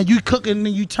know what I'm saying? You cook it and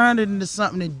then you turn it into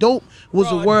something. And dope was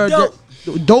a word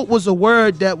dope was a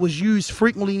word that was used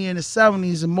frequently in the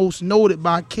 70s and most noted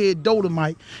by Kid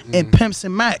Dolomite and Pimps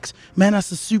and Max. Man,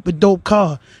 that's a super dope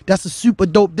car. That's a super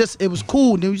dope. It was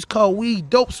cool. Then we just call weed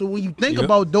dope. So when you think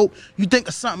about dope, you think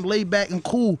of something laid back and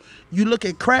cool. You look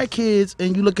at crackheads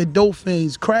and you look at dope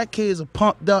fiends. Crackheads are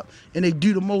pumped up and they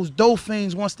do the most. Dope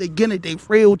fiends, once they get it, they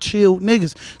real chill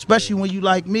niggas. Especially when you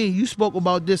like me. You spoke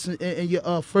about this in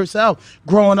your first album,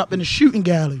 growing up in the shooting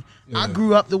gallery. Yeah. I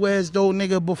grew up the way as dope,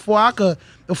 nigga. Before I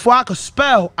could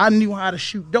spell, I knew how to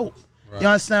shoot dope. Right. You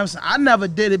understand what I'm saying? I never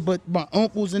did it, but my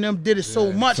uncles and them did it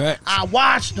so much. Facts. I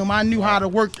watched them. I knew how to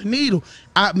work the needle.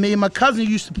 Me and my cousin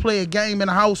used to play a game in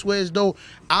the house where as though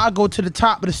I go to the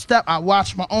top of the step. I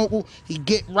watch my uncle. He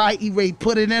get right. He ready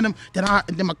put it in him. Then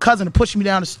my cousin would push me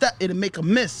down the step. It'll make a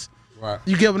miss. Right.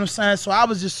 You get what I'm saying? So I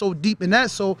was just so deep in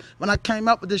that. So when I came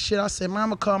up with this shit, I said, man, I'm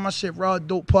gonna call my shit Raw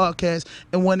Dope Podcast.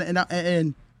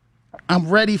 And I'm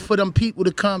ready for them people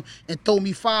to come and throw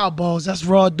me fireballs. That's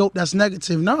raw dope. That's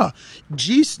negative. Nah,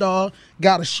 G-Star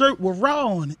got a shirt with raw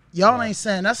on it. Y'all ain't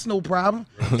saying that's no problem.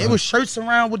 It was shirts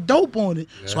around with dope on it.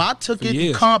 Yeah. So I took it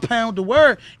and compound the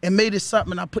word and made it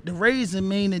something. I put the raisin,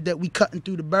 meaning that we cutting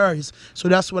through the barriers. So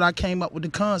that's what I came up with the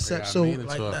concept. So like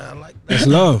that. That's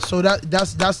love. So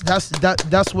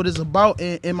that's what it's about.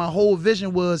 And my whole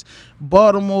vision was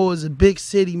Baltimore is a big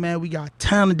city, man. We got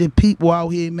talented people out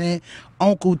here, man.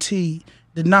 Uncle T,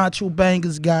 the Nacho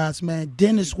Bangers guys, man,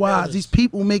 Dennis Wise, these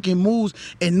people making moves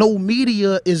and no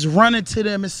media is running to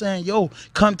them and saying, yo,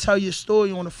 come tell your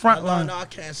story on the front line. No, I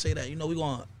can't say that. You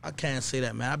know, I can't say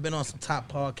that, man. I've been on some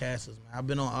top podcasters, man. I've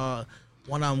been on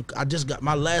one of them. I just got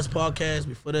my last podcast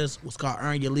before this was called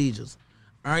Earn Your Legions.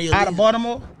 Out of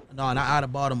Baltimore? No, not out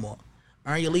of Baltimore.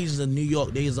 Earn Your Legions in New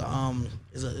York. There's a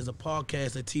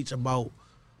podcast that teach about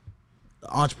the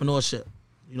entrepreneurship.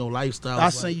 You know, lifestyle. I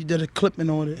seen you did a clipping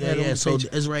on it. Yeah. So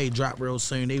it's ready to drop real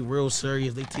soon. They real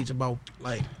serious. They teach about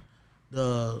like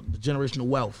the generational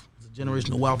wealth. It's a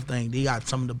generational wealth thing. They got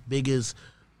some of the biggest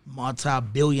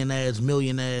multi-billionaires,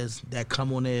 millionaires that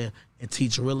come on there and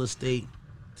teach real estate,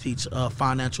 teach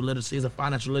financial literacy. It's a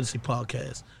financial literacy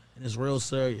podcast. And it's real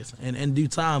serious. And in due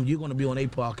time, you're going to be on a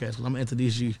podcast because I'm going to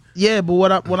introduce you. Yeah, but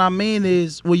what I mean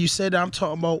is, when you said that, I'm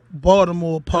talking about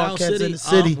Baltimore podcasts in the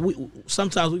city.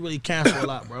 Sometimes we really cancel a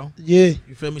lot, bro. Yeah.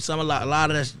 You feel me? A lot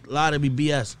of it be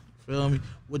BS. Feel me?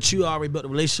 With you, I already built a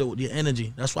relationship with your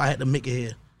energy. That's why I had to make it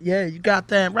here. Yeah, you got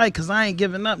that right, because I ain't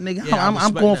giving up, nigga. Yeah,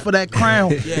 I'm going for that crown.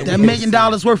 Yeah, that $1 million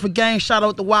worth of game. Shout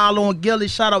out to Wallow and Gilly.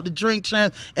 Shout out to Drink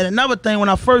Champ. And another thing, when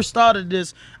I first started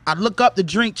this, I look up the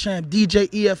Drink Champ, DJ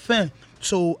EFN.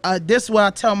 So this is what I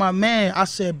tell my man. I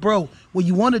said, bro, when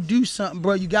you want to do something,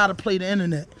 bro, you got to play the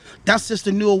internet. That's just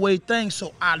the new way thing.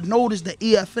 So I noticed that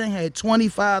EFN had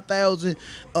 25,000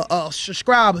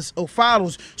 subscribers or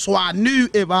followers. So I knew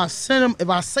if I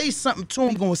say something to him,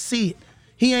 he's going to see it.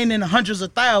 He ain't in the hundreds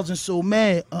of thousands. So,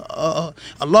 man,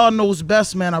 Allah knows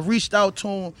best, man. I reached out to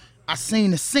him. I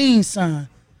seen the scene sign.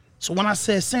 So when I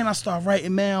said scene, I started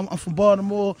writing, man, I'm from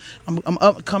Baltimore. I'm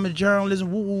up-and-coming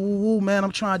journalism. Woo, woo, woo, woo, man.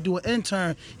 I'm trying to do an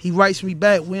intern. He writes me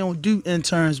back, we don't do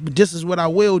interns, but this is what I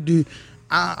will do.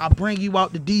 I bring you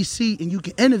out to D.C. and you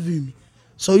can interview me.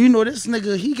 So, you know, this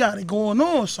nigga, he got it going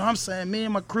on. So I'm saying, me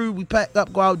and my crew, we pack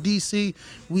up, go out D.C.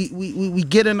 We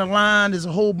get in the line. There's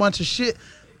a whole bunch of shit.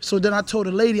 So then I told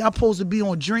the lady, I'm supposed to be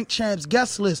on Drink Champ's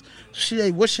guest list. She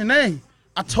said, what's your name?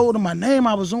 I told her my name.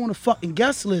 I was on the fucking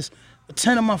guest list.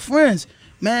 10 of my friends,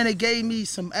 man, they gave me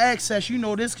some access. You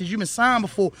know this because you've been signed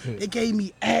before. They gave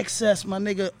me access, my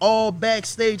nigga, all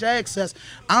backstage access.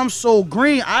 I'm so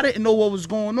green. I didn't know what was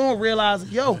going on. Realizing,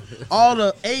 yo, all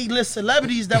the A-list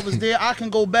celebrities that was there, I can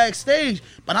go backstage.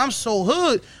 But I'm so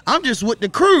hood. I'm just with the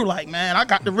crew. Like, man, I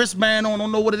got the wristband on.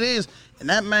 Don't know what it is. And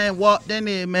that man walked in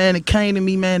there, man, and came to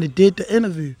me, man, and did the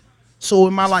interview. So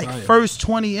in my first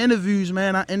 20 interviews,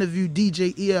 man, I interviewed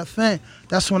DJ EFN.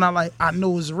 That's when I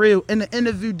know it's real. And the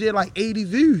interview did like 80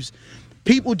 views.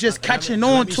 People just catching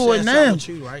on to it now. With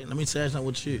you, right? Let me share something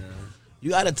with you. Yeah. You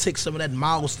got to take some of that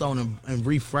milestone and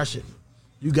refresh it.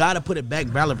 You got to put it back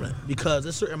relevant because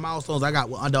there's certain milestones I got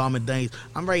with Under Armour things.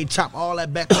 I'm ready to chop all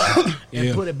that back up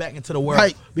and put it back into the world.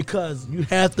 Right. Because you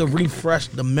have to refresh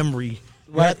the memory.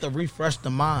 You have to refresh the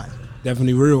mind.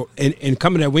 Definitely real. And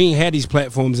coming that, we ain't had these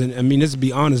platforms. And I mean, let's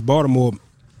be honest, Baltimore,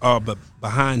 but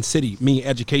behind city, meaning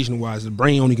education-wise, the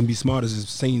brain only can be smart as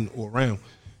it's seen or around. You know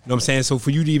what I'm saying? So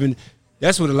for you to even,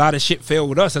 that's what a lot of shit failed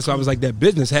with us. That's why I was like that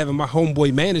business, having my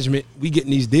homeboy management, we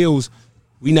getting these deals,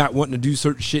 we not wanting to do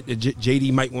certain shit that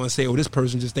JD might want to say, oh, this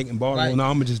person just thinking Baltimore, no,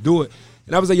 I'm going to just do it.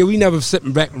 And I was like, yo, we never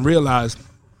sitting back and realized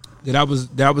that I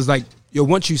was like, yo,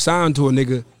 once you sign to a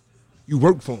nigga, you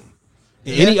work for him.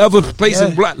 In any other place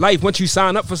in life, once you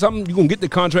sign up for something, you're going to get the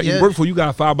contract you work for. You got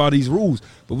to follow by these rules.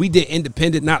 But we did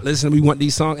independent, not listening. We want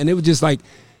these songs. And it was just like,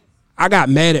 I got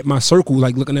mad at my circle,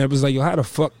 like looking at it. It was like, yo, how the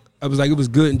fuck? I was like, it was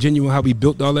good and genuine how we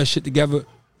built all that shit together.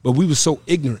 But we was so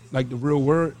ignorant, like the real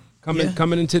word,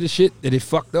 coming into the shit, that it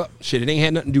fucked up. Shit, it ain't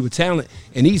had nothing to do with talent.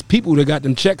 And these people that got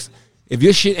them checks, if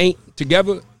your shit ain't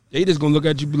together, they just going to look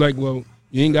at you and be like, well,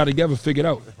 you ain't got it together, figure it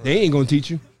out. They ain't going to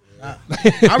teach you.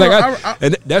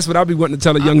 And that's what I be wanting to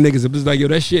tell the young niggas. It was like, yo,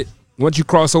 that shit, once you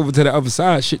cross over to the other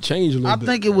side, shit changed a little bit.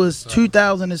 I think it was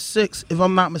 2006, if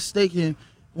I'm not mistaken,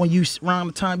 when you around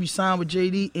the time you signed with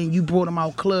JD and you brought him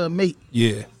out Club Mate.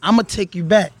 Yeah. I'm going to take you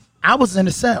back. I was in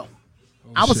the cell.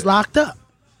 I was locked up.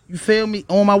 You feel me?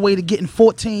 On my way to getting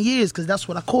 14 years, because that's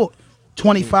what I caught.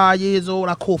 25 years old,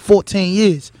 I caught 14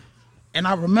 years. And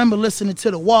I remember listening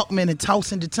to the Walkman in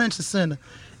Towson Detention Center.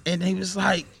 And he was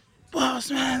like,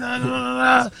 boss man,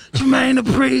 Jermaine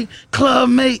Dupri, Club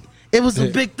Mate. It was a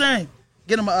big thing.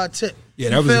 Get him a tip. Yeah,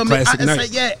 that was a classic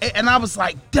night. And I was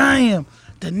like, damn,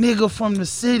 the nigga from the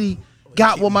city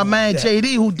got with my man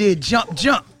JD who did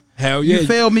Jump. Hell yeah. You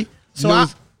feel me? So you know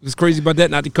what's crazy about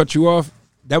that, not to cut you off,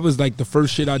 that was like the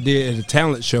first shit I did at a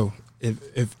talent show if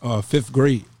 5th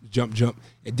grade, Jump.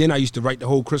 And then I used to write the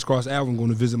whole Criss Cross album going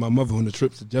to visit my mother on the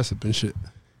trips to Jessup and shit.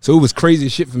 So it was crazy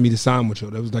as shit for me to sign with her.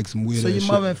 That was like some weird ass shit. So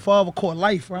your mother and father caught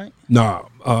life, right? Nah,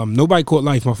 nobody caught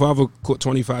life. My father caught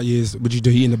 25 years, but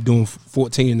he ended up doing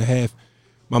 14 and a half.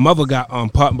 My mother got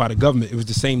pardoned by the government. It was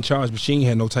the same charge, but she ain't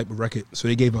had no type of record. So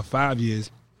they gave her 5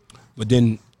 years. But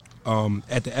then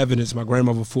at the evidence, my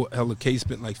grandmother fought hella case,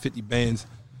 spent like 50 bands,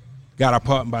 got her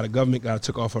pardoned by the government, got her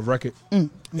took off her record.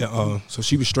 So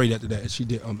she was straight after that. She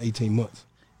did 18 months.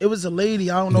 It was a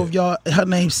lady, I don't know if y'all, her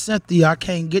name's Cynthia, I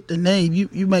can't get the name.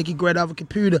 You make it great out of a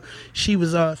computer. She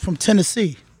was from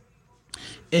Tennessee.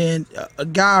 And a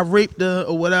guy raped her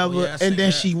or whatever, and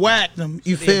then she whacked him.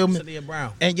 You feel me? Cynthia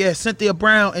Brown. And Cynthia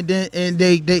Brown, and then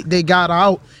they got her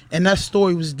out. And that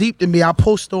story was deep to me. I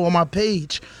posted her on my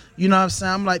page. You know what I'm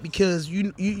saying? I'm like, because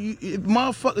you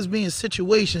motherfuckers be in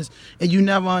situations and you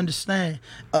never understand.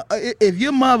 If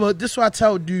your mother, this is what I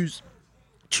tell dudes,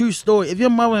 true story. If your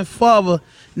mother and father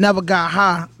never got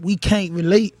high, we can't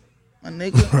relate, my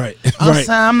nigga. Right. I'm saying,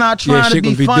 I'm not trying to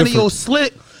be funny different. or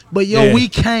slick, but yo, we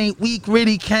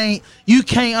really can't. You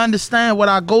can't understand what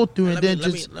I go through,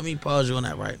 and let me pause you on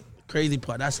that. Right, crazy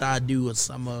part. That's how I do with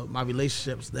some of my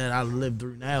relationships that I live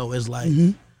through now. Is like,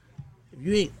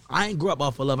 I ain't grew up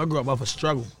off of love. I grew up off of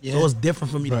struggle. Yeah. So it's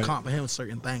different for me to comprehend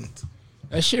certain things.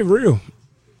 That shit real.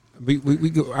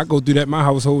 I go through that in my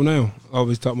household now. I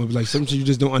always talk about like something you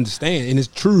just don't understand, and it's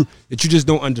true that you just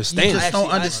don't understand.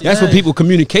 That's what people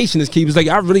communication is key. It's like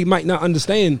I really might not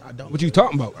understand what you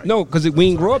talking about. Right. No, because we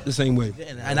ain't grow up the same way.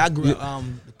 And I grew up.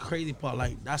 The crazy part,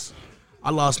 like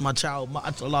I lost my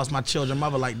children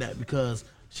mother like that because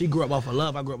she grew up off of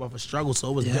love. I grew up off of struggle, so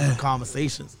it was different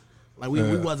conversations. Like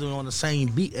we wasn't on the same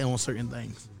beat on certain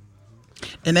things.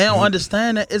 And they don't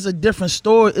understand that it's a different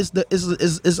story.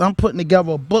 I'm putting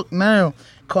together a book now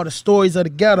called The Stories of the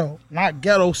Ghetto. Not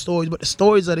ghetto stories, but the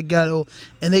stories of the ghetto.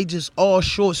 And they just all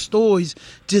short stories,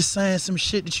 just saying some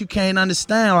shit that you can't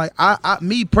understand. Like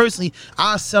me personally,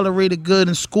 I accelerated good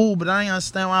in school, but I ain't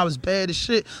understand why I was bad as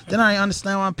shit. Then I ain't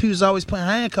understand why people was always putting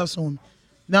handcuffs on me. You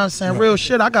know what I'm saying? Real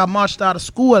shit. I got marched out of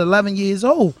school at 11 years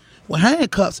old with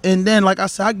handcuffs. And then, like I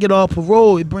said, I get off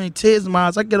parole. It brings tears to my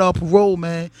eyes. I get off parole,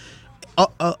 man.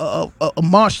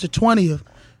 March the 20th,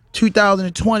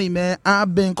 2020, man.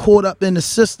 I've been caught up in the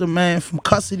system, man, from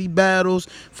custody battles,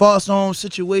 foster home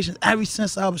situations, ever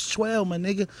since I was 12, my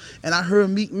nigga. And I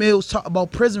heard Meek Mills talk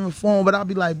about prison reform, but I'll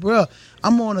be like, bruh,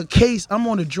 I'm on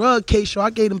a drug case, so I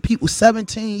gave them people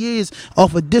 17 years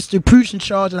off a distribution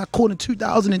charge, and I caught in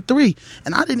 2003,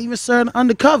 and I didn't even serve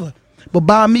undercover. But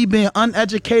by me being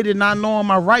uneducated, not knowing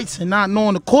my rights, and not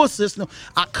knowing the court system,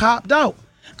 I copped out.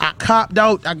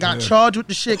 I got charged with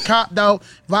the shit, copped out,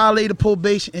 violated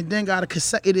probation, and then got a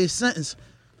consecutive sentence.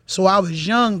 So I was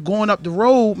young, going up the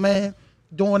road, man,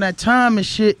 during that time and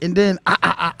shit. And then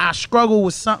I struggled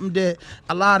with something that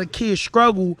a lot of kids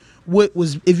struggle with,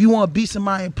 was if you want to be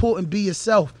somebody important, be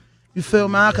yourself. You feel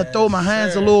me? I could throw my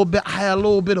hands a little bit. I had a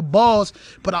little bit of balls,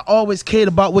 but I always cared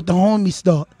about what the homies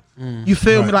thought. You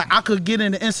feel me? Like I could get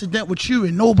in an incident with you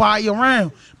and nobody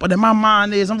around, but in my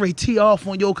mind is I'm ready to tee off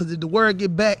on yo, because if the word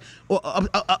get back or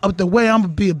up the way, I'm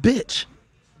gonna be a bitch.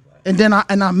 And then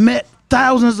I met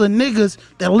thousands of niggas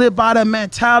that live by that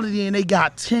mentality, and they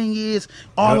got 10 years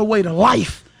all the way to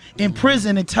life in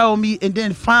prison, and tell me, and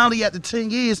then finally after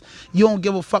 10 years, you don't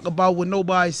give a fuck about what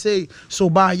nobody say. So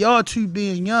by y'all two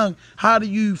being young, how do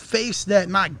you face that,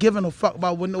 not giving a fuck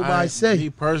about what nobody say?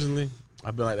 Me personally,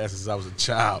 I've been like that since I was a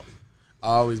child. I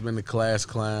always been the class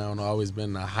clown, always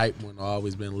been the hype one,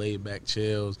 always been laid back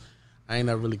chills. I ain't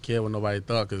never really cared what nobody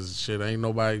thought, because shit, ain't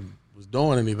nobody was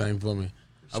doing anything for me.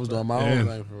 I was doing my own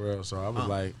thing for real. So I was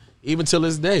like, even till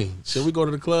this day, shit, we go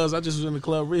to the clubs. I just was in the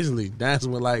club recently,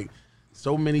 dancing with like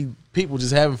so many people,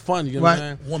 just having fun. You know what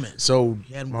I'm saying? Woman. So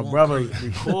my brother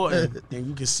recording, and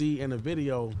you can see in the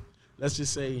video, let's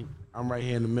just say I'm right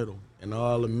here in the middle. And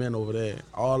all the men over there,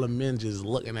 all the men just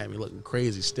looking at me, looking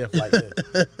crazy, stiff like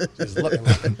that. Just looking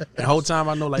like that. And the whole time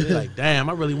I know, like, they're like, damn,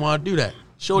 I really want to do that.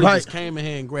 Shorty just came in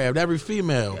here and grabbed every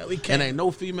female. Yeah, and ain't no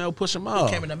female push them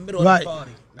off. Came in the middle of the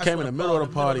party. Came in the middle of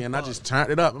the party, and I just turned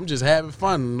it up. I'm just having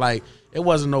fun. Like, it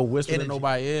wasn't no whispering in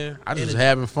nobody's ear. I just was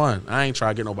having fun. I ain't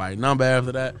trying to get nobody number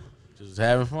after that. Just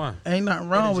having fun. Ain't nothing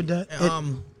wrong with that.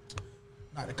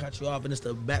 Not to cut you off, and it's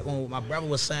the back one. What my brother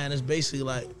was saying is basically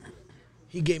like,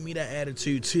 he gave me that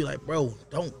attitude too, like, bro,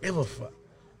 don't ever fuck.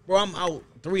 Bro, I'm out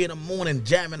 3 in the morning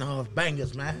jamming off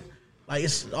bangers, man. Like,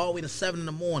 it's all the way to 7 in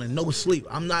the morning, no sleep.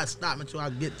 I'm not stopping until I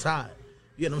get tired.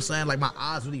 You know what I'm saying? Like, my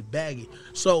eyes really baggy.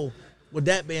 So, with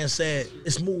that being said,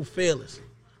 it's move fearless.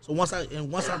 So once I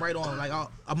write on, like, I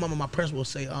remember my principal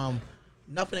say,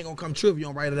 nothing ain't gonna come true if you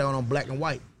don't write it down on black and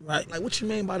white. Right? Like, what you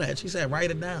mean by that? She said,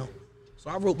 write it down. So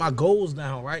I wrote my goals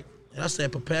down, right? And I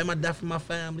said, prepare my death for my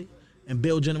family and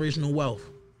build generational wealth.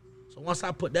 So once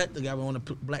I put that together on the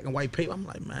black and white paper, I'm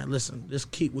like, man, listen, just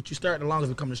keep what you start the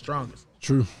longest become the strongest.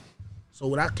 True. So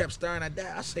when I kept staring at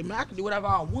that, I say, man, I can do whatever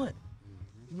I want.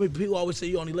 People always say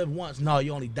you only live once. No,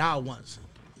 you only die once.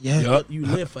 Yeah. You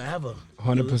live forever.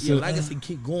 100%. Your legacy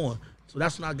keep going. So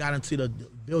that's when I got into the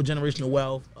build generational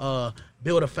wealth,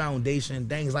 build a foundation,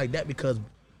 things like that. Because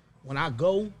when I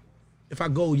go, if I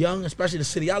go young, especially the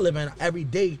city I live in, every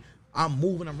day I'm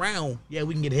moving around, yeah,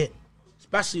 we can get hit.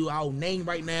 Especially our name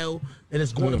right now, that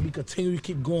it's going to be continue to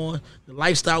keep going. The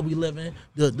lifestyle we live in,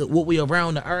 the what we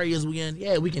around, the areas we in,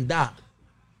 yeah, we can die.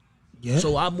 Yeah.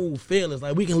 So I move fearless.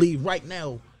 Like, we can leave right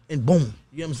now and boom.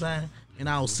 You know what I'm saying? In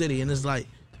our city. And it's like,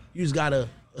 You just gotta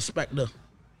respect the.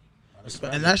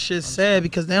 And that shit's sad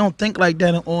because they don't think like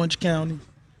that in Orange County.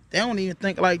 They don't even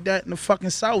think like that in the fucking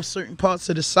South. Certain parts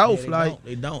of the South,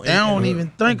 they don't. They don't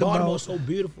even think about. Baltimore's so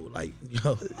beautiful. Like,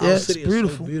 yo, Yeah, our it's city beautiful.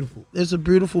 is so beautiful. It's a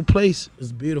beautiful place.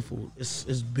 It's beautiful.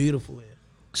 It's beautiful here.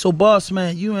 So, boss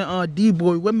man, you and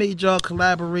D-Boy, what made y'all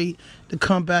collaborate to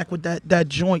come back with that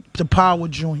joint, the power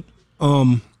joint?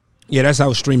 Yeah, that's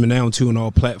out streaming now too on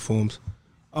all platforms.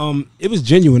 It was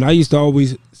genuine. I used to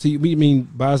always see.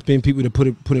 Boss being people that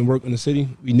put in work in the city.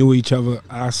 We knew each other.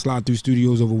 I slide through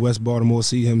studios over West Baltimore,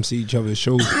 see each other at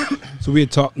shows. So we'd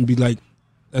talk and be like,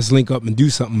 let's link up and do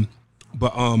something.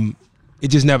 But it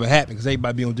just never happened because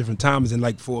everybody be on different times. And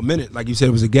like for a minute, like you said,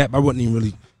 it was a gap. I wasn't even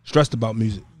really stressed about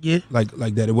music. Yeah, like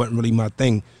that. It wasn't really my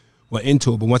thing. Went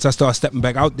into it, but once I started stepping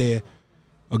back out there.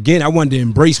 Again, I wanted to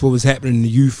embrace what was happening in the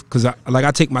youth because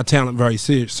I take my talent very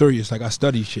serious. Like I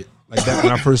study shit. Like that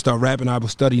when I first started rapping, I would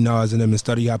study Nas and them and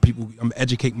study how I'm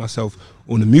educate myself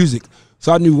on the music.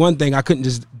 So I knew one thing, I couldn't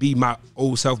just be my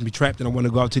old self and be trapped, and I want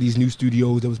to go out to these new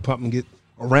studios that was pumping and get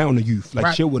around the youth,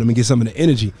 like chill with them and get some of the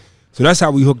energy. So that's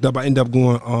how we hooked up. I ended up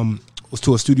going was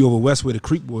to a studio over west where the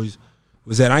Creek Boys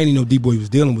was at. I didn't even know D-Boy was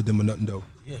dealing with them or nothing though.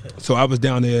 Yeah. So I was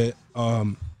down there, I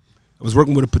was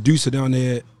working with a producer down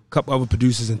there, a couple other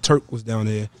producers, and Turk was down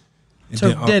there. And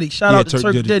Turk Diddy. Shout out to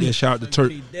Turk Diddy. Yeah, shout out to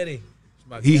Turk.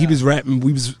 He was rapping,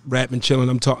 we was rapping, chilling,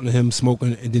 I'm talking to him,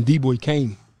 smoking, and then D-Boy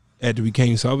came after we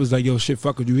came. So I was like, yo, shit,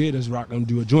 fuck it, you here, let's rock and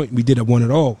do a joint. We did a One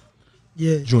It All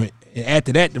joint. And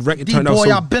after that, the record turned out so...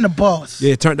 D-Boy, I've been a boss.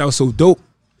 Yeah, it turned out so dope.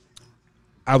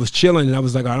 I was chilling, and I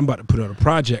was like, all right, I'm about to put out a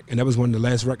project. And that was one of the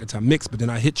last records I mixed, but then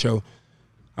I hit yo.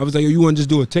 I was like, yo, you want to just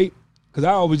do a tape? Because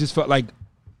I always just felt like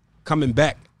coming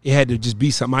back, it had to just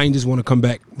be something. I ain't just want to come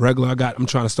back regular. I'm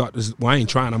trying to start this. Well, I ain't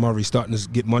trying. I'm already starting this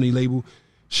Get Money label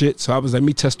shit. So I was like, let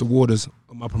me test the waters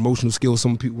of my promotional skills.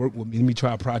 Some people work with me. Let me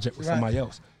try a project with somebody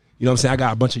else. You know what I'm saying? I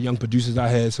got a bunch of young producers I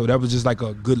had. So that was just like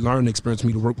a good learning experience for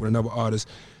me to work with another artist.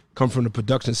 Come from the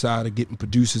production side of getting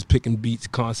producers, picking beats,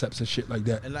 concepts, and shit like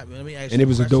that. And let me ask you and it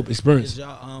was a dope experience.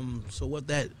 So what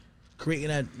that, creating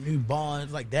that new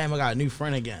bond, like, damn, I got a new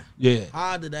friend again. Yeah.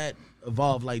 How did that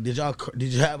evolve? Like, did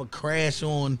you have a crash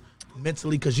on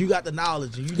mentally? Because you got the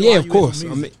knowledge. And you know of course. I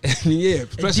mean, yeah.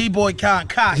 D-Boy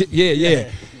cocky.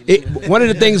 Yeah. One of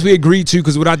the things we agreed to,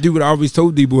 because what I always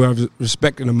told D-Boy, I was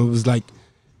respecting him, it was like,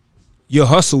 your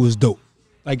hustle is dope.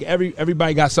 Like,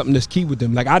 everybody got something that's key with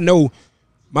them. Like, I know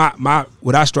my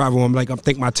what I strive on, like, I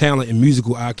think my talent and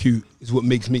musical IQ is what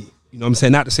makes me. You know what I'm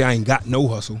saying? Not to say I ain't got no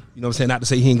hustle. You know what I'm saying? Not to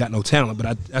say he ain't got no talent,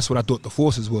 but that's what I thought the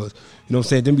forces was. You know what I'm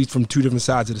saying? Then we from two different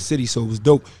sides of the city, so it was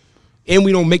dope. And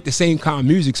we don't make the same kind of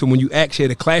music, so when you actually,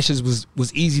 the clashes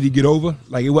was easy to get over.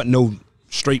 Like, it wasn't no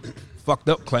straight fucked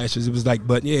up clashes. It was like,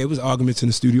 but yeah, it was arguments in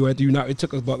the studio. After it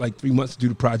took us about like 3 months to do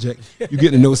the project. You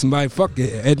get to know somebody, fuck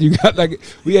it. After you got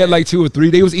we had like 2 or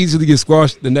 3. They was easy to get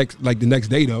squashed the next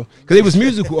day though, because it was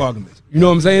musical arguments. You know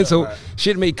what I'm saying? So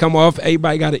shit may come off.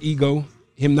 Everybody got an ego.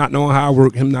 Him not knowing how I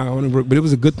work, him not knowing how to work, but it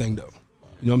was a good thing though.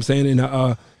 You know what I'm saying?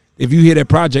 And if you hear that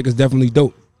project, it's definitely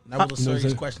dope. That was a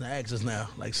serious question to ask us now.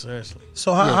 Like, seriously.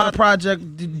 So how the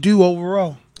project do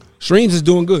overall? Streams is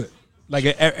doing good. Like,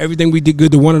 everything we did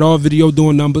good. The One It All video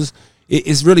doing numbers.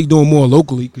 It's really doing more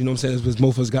locally. You know what I'm saying? Because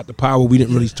most of us got the power. We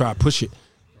didn't really try to push it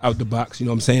out the box. You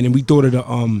know what I'm saying? And we thought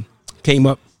it came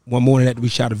up one morning after we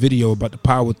shot a video about the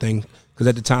power thing. Because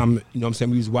at the time, you know what I'm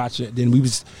saying, we was watching it. Then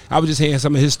I was just hearing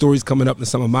some of his stories coming up and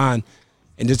some of mine.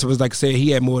 And this was like saying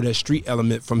he had more of that street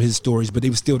element from his stories, but they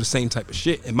were still the same type of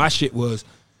shit. And my shit was,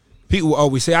 people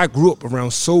always say, I grew up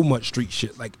around so much street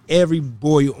shit. Like, every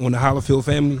boy on the Hollifield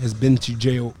family has been to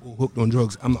jail or hooked on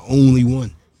drugs. I'm the only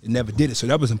one that never did it. So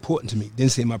that was important to me.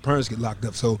 Didn't see my parents get locked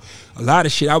up. So a lot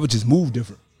of shit, I would just move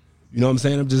different. You know what I'm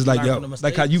saying? I'm just like, yo,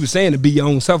 like how you were saying, to be your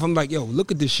own self. I'm like, yo, look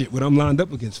at this shit, what I'm lined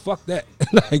up against. Fuck that.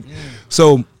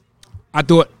 So I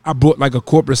thought I brought like a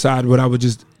corporate side where I would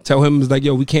just tell him, was like,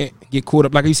 yo, we can't get caught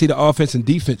up. Like, you see the offense and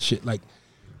defense shit. Like,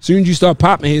 soon as you start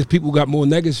popping here, people got more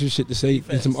negative shit to say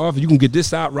and some offense. You can get this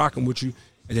side rocking with you,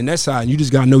 and then that side, and you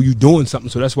just got to know you doing something.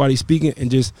 So that's why they speaking, and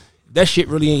just, that shit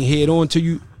really ain't head on to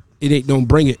you. Don't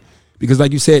bring it. Because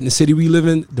like you said, in the city we live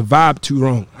in, the vibe too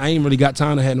wrong. I ain't really got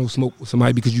time to have no smoke with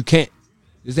somebody because you can't.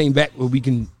 This ain't back where we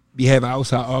can be having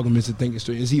outside arguments and thinking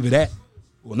straight. It's either that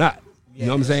or not. You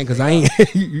know what I'm saying? Because I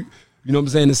ain't, you know what I'm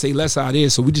saying, to say less out there.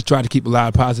 So we just try to keep a lot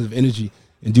of positive energy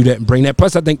and do that and bring that.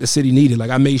 Plus, I think the city needed. Like,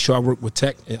 I made sure I worked with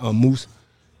Tech and Moose,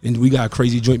 and we got a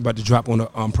crazy joint about to drop on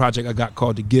a project I got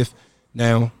called The Gift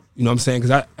now. You know what I'm saying?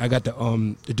 Because I got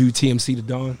the dude TMC, the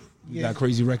Don. You got a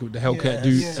crazy record with the Hellcat Yeah,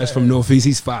 dude. yeah. That's from Northeast.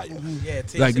 He's fire. Yeah,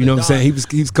 Like, you know what I'm saying?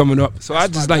 He's coming up. So I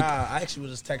just like, I actually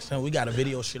was just texting him. We got a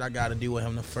video shoot I got to do with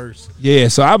him the first. yeah.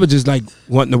 So I was just like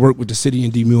wanting to work with the city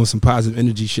and D-Mill on some positive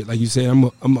energy shit. Like you said, I'm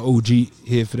an OG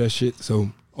here for that shit. So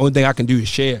only thing I can do is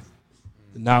share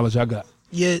the knowledge I got.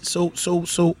 Yeah, so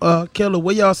Killer,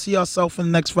 where y'all see yourself in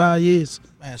the next 5 years?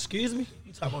 Man, excuse me?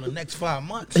 You talking about the next 5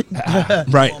 months?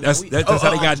 Right. That's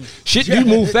how they got shit. You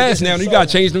move fast now. You got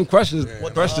to change them questions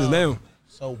now.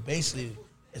 So basically,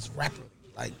 it's rapid.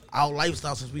 Like our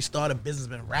lifestyle since we started business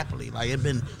been rapidly. Like it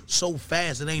been so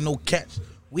fast, it ain't no catch.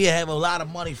 We have a lot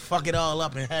of money, fuck it all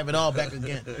up, and have it all back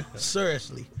again.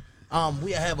 Seriously,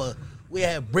 we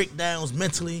have breakdowns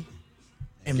mentally,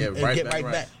 and get right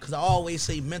back. Because I always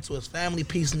say mental is family,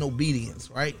 peace, and obedience.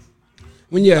 Right.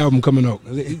 When your album coming out?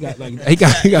 He got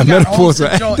metaphors for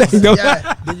everything.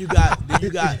 Then you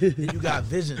got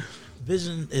vision.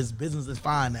 Vision is business and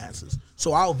finances.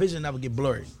 So our vision never get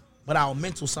blurry, but our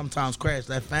mental sometimes crash.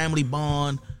 That family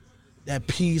bond, that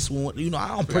peace. You know, I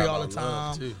don't pray all the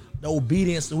time. The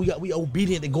obedience. We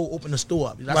obedient to go open the store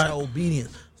up. That's our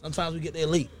obedience. Sometimes we get there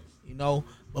late, you know,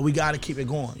 but we got to keep it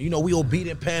going. You know, we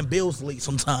obedient paying bills late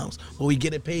sometimes, but we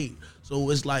get it paid.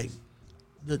 So it's like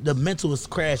the mental is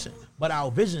crashing, but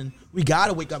our vision, we got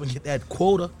to wake up and get that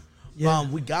quota. Yeah.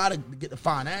 We gotta get the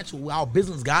financial. Our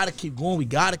business gotta keep going. We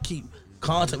gotta keep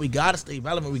content. We gotta stay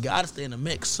relevant. We gotta stay in the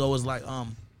mix. So it's like,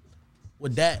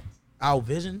 with that, our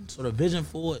vision. So the vision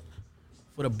for it,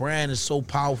 for the brand is so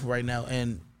powerful right now.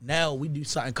 And now we do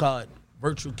something called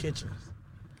virtual kitchens.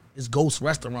 It's ghost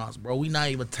restaurants, bro. We not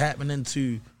even tapping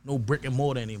into no brick and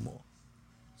mortar anymore.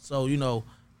 So you know,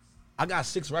 I got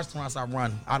 6 restaurants I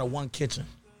run out of 1 kitchen.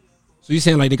 So you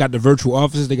saying like they got the virtual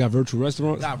offices, they got virtual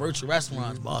restaurants? Got virtual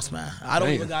restaurants, boss man. I don't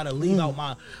even gotta leave out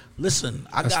my. Listen,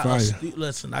 I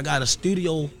got a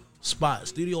studio spot,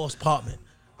 studio apartment.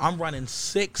 I'm running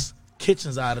 6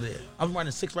 kitchens out of there. I'm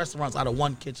running 6 restaurants out of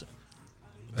 1 kitchen.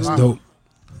 That's dope.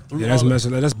 Yeah, that's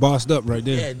messing up. That's bossed up right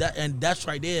there. Yeah, that's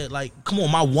right there. Like, come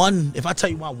on, if I tell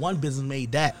you my one business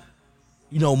made that,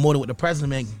 you know, more than what the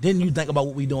president made, then you think about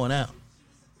what we doing now.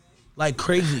 Like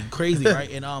crazy, right?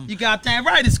 And you got that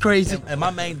right. It's crazy. And my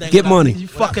main thing, get money. You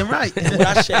fucking right. And what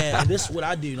I share, and this is what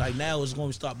I do. Like now is going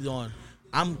to start doing.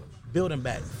 I'm building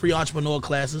back free entrepreneur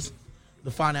classes, the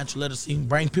financial literacy,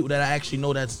 bring people that I actually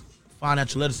know that's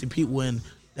financial literacy people and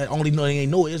that only know they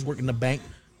ain't know is working the bank.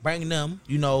 Bring them,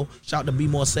 you know. Shout out to Be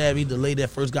More Savvy, the lady that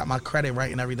first got my credit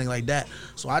right and everything like that.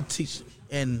 So I teach,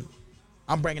 and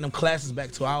I'm bringing them classes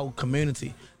back to our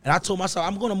community. And I told myself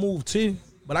I'm going to move too.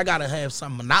 But I gotta have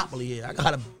some monopoly here. I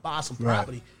gotta buy some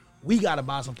property. Right. We gotta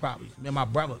buy some property, me and my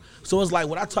brother. So it's like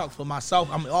when I talk for myself,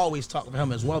 I'm always talking for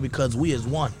him as well because we is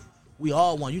one. We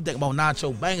all one. You think about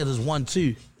Nacho Bangers is one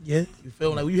too. Yeah. You feel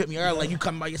like when you hit me earlier, like you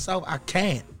come by yourself, I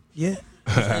can't. Yeah.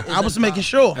 I was making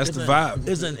sure. That's the vibe.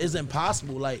 It's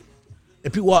impossible. Like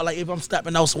if people are like, if I'm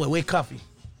stepping out somewhere, where coffee?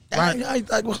 Right.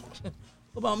 Like,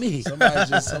 what about me? Somebody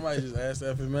just asked that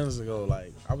a few minutes ago.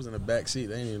 Like I was in the back seat.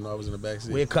 They didn't even know I was in the back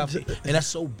seat. We're comfy. And that's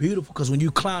so beautiful because when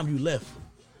you climb, you lift.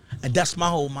 And that's my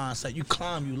whole mindset. You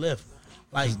climb, you lift.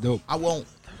 Like that's dope. I won't,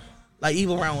 like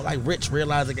even around like Rich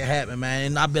realize it can happen, man.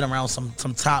 And I've been around some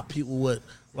top people with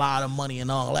a lot of money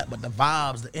and all that, but the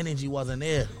vibes, the energy wasn't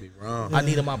there. Be wrong. I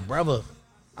needed my brother.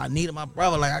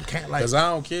 Like I can't like. Cause I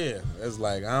don't care. It's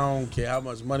like I don't care how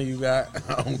much money you got.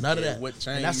 I don't none care of that. what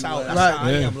chain. And that's you how wear.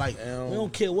 I am. Like we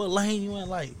don't care what lane you in.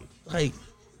 Like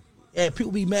yeah,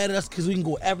 people be mad at us because we can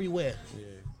go everywhere. Yeah.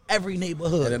 Every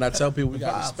neighborhood. And then I tell people we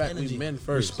got vibes, respect energy. We men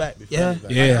first. Respect. Yeah.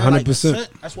 Yeah, 100%.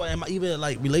 That's why even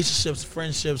like relationships,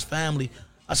 friendships, family,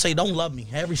 I say don't love me.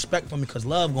 Have respect for me because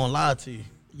love gonna lie to you.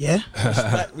 Yeah.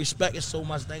 Respect is so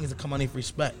much things that come underneath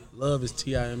respect. Love is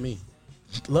T.I.M.E.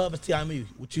 Love is T.I.M.E.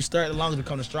 What you start the longest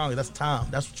become the strongest. That's time.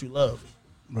 That's what you love.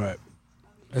 Right.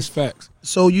 That's facts.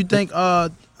 So you think I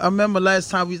remember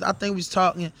last time I think we was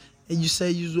talking and you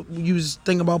said you was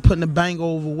thinking about putting the bang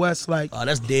over West like oh,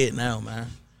 that's dead now, man.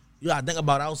 You gotta think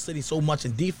about our city so much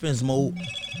in defense mode.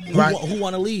 Right. Who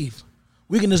wanna leave?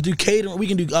 We can just do catering, we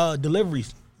can do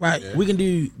deliveries. Right. Yeah. We can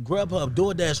do Grubhub,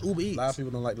 DoorDash, Uber Eats. A lot of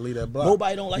people don't like to leave that block.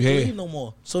 Nobody don't like to leave no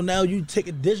more. So now you take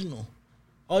it digital.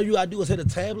 All you gotta do is hit a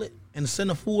tablet and send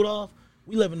the food off.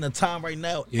 We live in a time right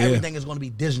now, everything is gonna be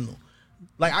digital.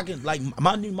 Like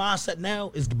my new mindset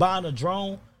now is buying a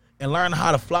drone and learn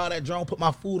how to fly that drone, put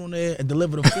my food on there and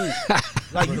deliver the food.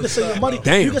 Like you can send your money,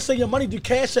 you can send your money through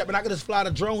Cash App and I can just fly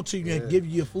the drone to you and give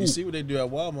you your food. You see what they do at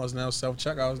Walmart now,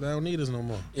 self-checkouts, they don't need us no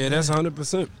more. Yeah, that's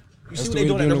 100%. You see what they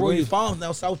doing at the Royal Farms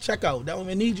now, self-checkout. They don't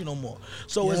even need you no more.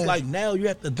 So it's like now you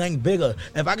have to think bigger.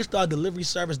 If I can start delivery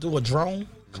service through a drone,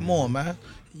 come on, man.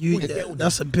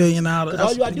 That's $1 billion.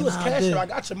 All you gotta do is cash it. I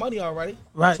got your money already.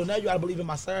 Right. So now you gotta believe in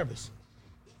my service.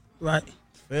 Right.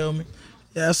 Feel me?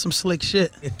 Yeah, that's some slick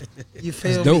shit. You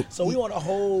feel That's dope. me? So we on a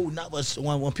whole nother.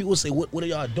 When people say, what are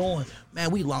y'all doing?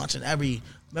 Man, we launching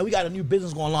we got a new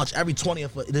business going to launch every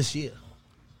 20th of this year.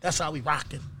 That's how we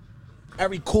rocking.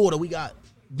 Every quarter we got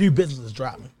new businesses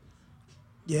dropping.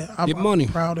 Yeah, Get money.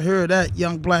 I'm proud to hear that.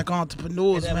 Young black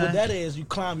entrepreneurs, And then man. what that is, you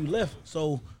climb, you lift.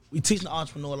 So we teach the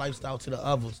entrepreneur lifestyle to the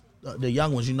others, the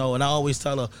young ones, you know. And I always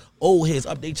tell her, old heads,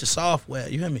 update your software.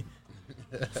 You hear me?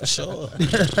 For sure.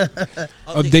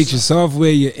 Update your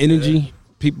software, your energy,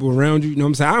 people around you. You know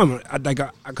what I'm saying?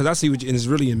 Because I see what you, and it's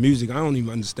really in music. I don't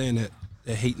even understand that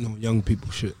hating on young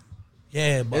people shit.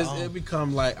 Yeah, but it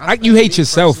become like You hate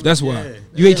yourself. That's why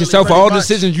you hate yourself for all the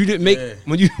decisions you didn't make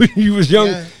when you was young,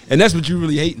 and that's what you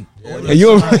really hating. And you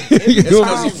don't it's you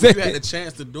had the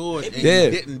chance to do it and you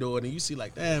didn't do it, and you see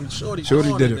like, damn, Shorty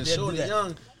did it. Shorty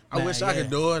young. I wish I could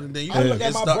do it, and then you I look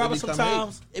at my brother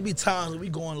sometimes. It be times we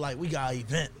going like, we got an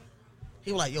event.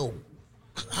 He was like, yo,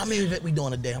 how many event we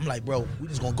doing today? I'm like, bro, we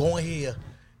just gonna go in here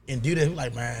and do this. He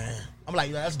like, man. I'm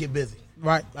like, let's get busy.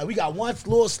 Right. Like, we got one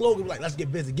little slogan, like, let's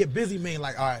get busy. Get busy mean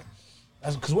like, all right.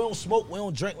 That's because we don't smoke, we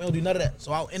don't drink, we don't do none of that.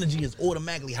 So our energy is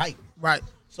automatically hype. Right.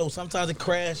 So sometimes it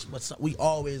crash, but we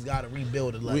always gotta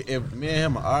rebuild it. Like, if me and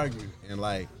him argue, and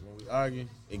like when we argue,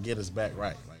 it get us back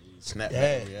right. Like we snap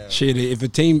back. Yeah. Shit, if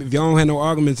y'all don't have no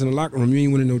arguments in the locker room, you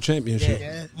ain't winning no championship.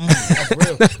 Yeah. That's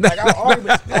real. Like our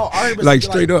arguments like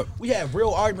straight up. We have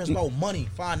real arguments about money,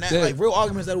 like real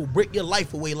arguments that will break your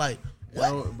life away. Like,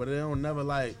 what? But it don't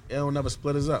never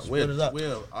split us up.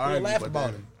 We'll argue, laugh but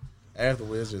about then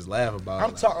afterwards just laugh about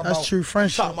I'm it. talking about That's true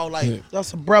friendship. I'm talking about like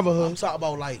That's a brotherhood. I'm talking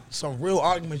about like some real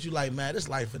arguments. You like, man, this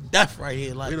life or death right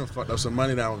here. Like, We done fucked up some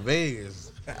money down in Vegas.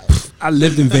 I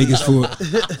lived in Vegas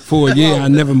for a year. I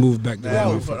never moved back there.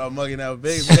 We fucked up money down in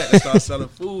Vegas. We had to start selling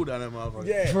food down there, motherfucker.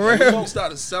 Yeah, For real. We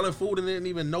started selling food and didn't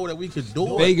even know that we could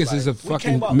do it. Vegas Like, is a came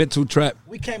fucking up- mental trap.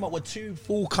 we came up with 2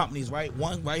 food companies, right?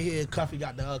 One right here, Cuffy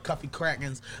got the Cuffy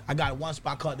Krakens. I got one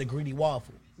spot called the Greedy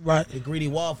Waffle. Right. The Greedy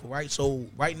Waffle, right? So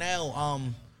right now,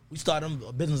 we started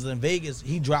a business in Vegas.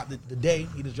 He dropped it today.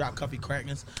 He just dropped Cuffy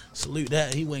Krakens. Salute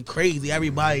that. He went crazy.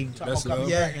 Everybody talking about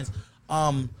Cuffy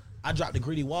Krakens. I dropped the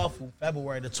Greedy Waffle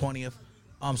February the 20th.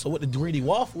 So what the Greedy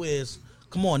Waffle is,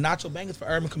 come on, nacho bangers for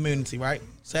urban community, right?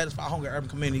 Satisfy hunger urban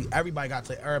community. Everybody got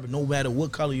to urban, no matter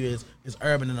what color you is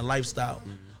urban in the lifestyle.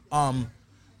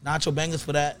 Nacho bangers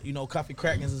for that. You know, Cuffy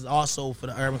Krakens is also for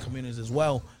the urban communities as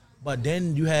well. But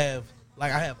then you have,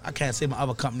 like I can't say my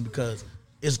other company because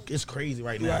it's crazy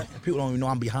right now. And people don't even know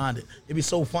I'm behind it. It'd be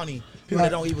so funny. People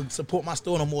that don't even support my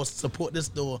store no more support this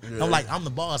store. I'm like, I'm the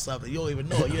boss of it. You don't even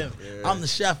know it. I'm the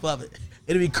chef of it.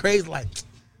 It'd be crazy like,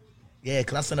 yeah,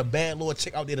 because I sent a bad little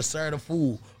chick out there to serve the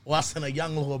food. Or I sent a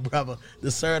young little brother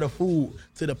to serve the food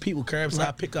to the people,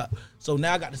 curbside pickup. So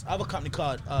now I got this other company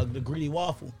called the Greedy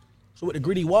Waffle. So what the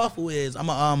Greedy Waffle is, I'm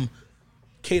going to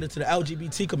cater to the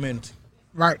LGBT community.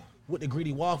 Right. With the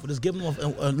Greedy Waffle, just give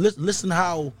them listen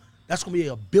how that's going to be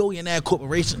a billionaire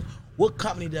corporation. What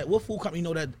food company you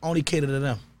know that only cater to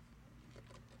them?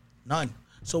 None.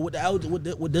 So with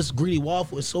this Greedy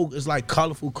Waffle, it's like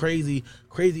colorful, crazy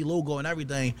logo and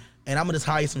everything. And I'm gonna just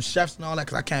hire some chefs and all that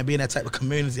because I can't be in that type of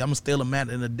community. I'm still a man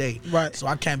in the day, right? So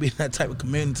I can't be in that type of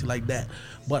community like that.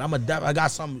 But I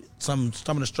got some of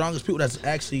the strongest people that's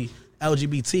actually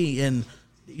LGBT, and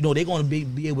you know they're gonna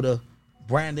be able to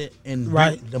brand it and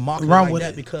the market like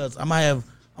that because I'm gonna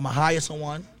hire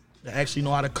someone that actually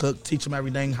know how to cook, teach them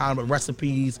everything, how to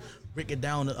recipes, break it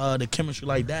down the chemistry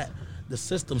like that. The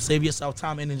system, save yourself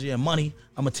time, energy, and money.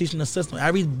 I'm gonna teach them the system.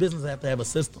 Every business have to have a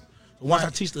system. So once I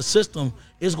teach the system,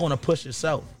 it's gonna push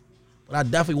itself. But I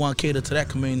definitely want to cater to that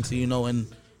community, you know, and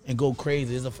go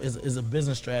crazy. It's a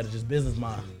business strategy, it's business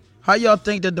mind. How y'all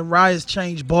think that the riots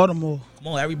changed Baltimore? Come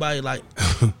on, everybody, like,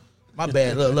 my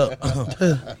bad. Look.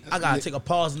 I gotta take a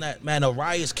pause on that, man. The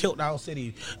riots killed our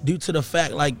city due to the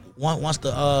fact, like, once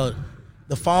the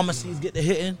pharmacies get to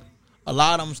hitting, a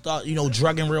lot of them start, you know,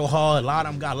 drugging real hard. A lot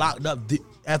of them got locked up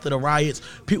after the riots.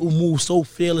 People moved so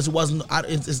fearless.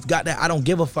 It's got that I don't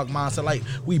give a fuck mindset. Like,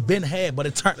 we've been had, but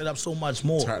it turned it up so much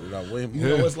more. Turned it up way more.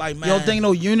 You know, it's like, man. You don't think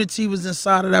no unity was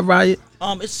inside of that riot?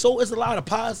 It's a lot of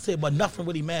positive, but nothing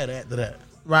really mattered after that.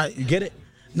 Right. You get it?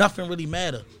 Nothing really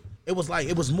mattered. It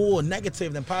was more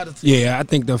negative than positive. Yeah, I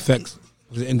think the effects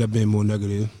end up being more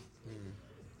negative.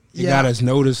 It got us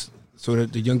noticed, so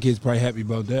that the young kids probably happy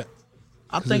about that.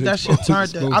 I think that shit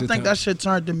turned. I think that shit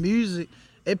turned to music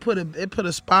it put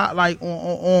a spotlight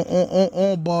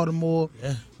on Baltimore.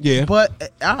 Yeah.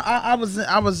 But I was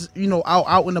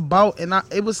out and about, and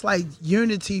it was like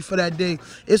unity for that day.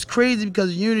 It's crazy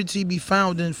because unity be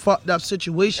found in fucked up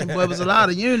situation, but it was a lot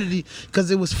of unity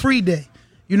because it was free day.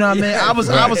 You know what I mean? I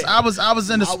was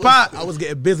in the spot. I was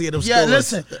getting busy at them Yeah, stores.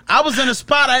 listen, I was in the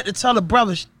spot. I had to tell the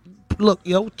brothers, look,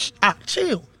 yo,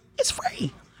 chill. It's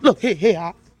free. Look, here,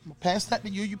 I'm gonna pass that to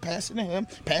you. You pass it to him.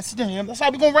 Pass it to him. That's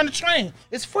how we gonna run the train.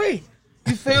 It's free.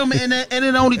 You feel me? And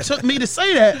it only took me to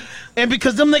say that, and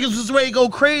because them niggas was ready to go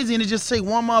crazy, and it just take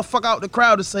one motherfucker out the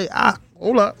crowd to say,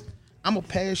 hold up. I'm gonna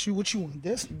pass you what you want.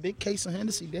 This big case of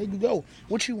Hennessy. There you go.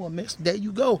 What you want, miss? There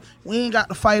you go. We ain't got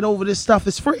to fight over this stuff.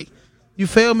 It's free. You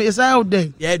feel me? It's our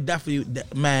day. Yeah, definitely,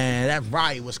 man. That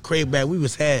riot was crazy, man.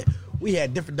 We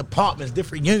had different departments,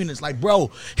 different units. Like,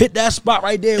 bro, hit that spot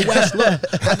right there, West. Look,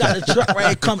 I got the truck right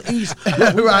here, come east.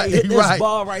 Look, we right, hit this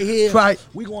bar right here. Right.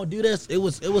 We gonna do this. It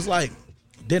was like,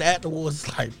 then afterwards,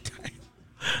 it's like, dang,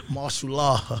 martial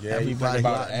law. Yeah, everybody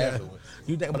about out it there. afterwards.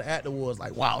 You think about it afterwards,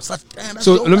 like, wow, such damn. That's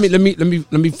So dope. let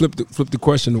me flip the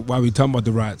question while we talking about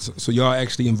the riots. So y'all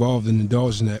actually involved and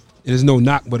indulged in that. It is no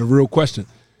knock, but a real question.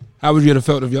 How would you have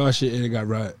felt if y'all shit and it got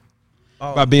riot?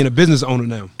 By being a business owner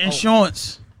now.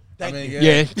 Insurance. Thank you.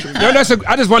 Yeah. No,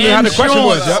 I just wondered how the question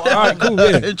was. Yep. All right, cool.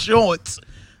 Yeah. Insurance.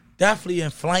 Definitely in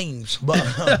flames, but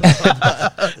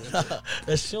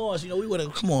insurance, we would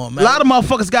have. Come on, A man. lot of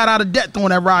motherfuckers got out of debt on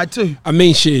that ride too. I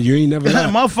mean, shit, you ain't never lied.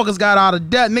 Motherfuckers got out of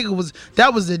debt.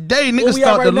 That was the day Where niggas we at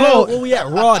start right the now? Lord. Where we at?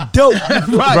 Raw dope.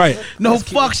 Right. No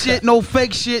fuck shit, no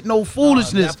fake shit, no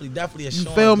foolishness. Definitely You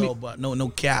insurance, feel me? though, but no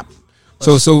cap.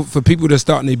 So for people that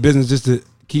starting their business, just to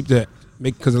keep that,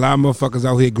 because a lot of motherfuckers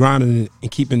out here grinding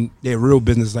and keeping their real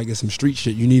business like it's some street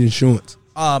shit, you need insurance.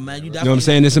 Man, you definitely. You know what I'm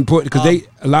saying? It's important because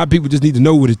a lot of people just need to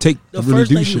know what it takes The to really first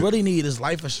do thing shit. you really need is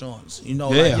life insurance. Yeah,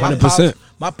 like 100%.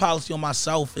 my policy on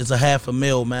myself is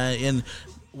 $500,000, man. And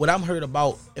what I'm heard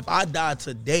about, if I die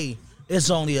today, it's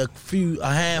only a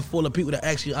handful of people that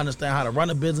actually understand how to run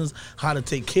a business, how to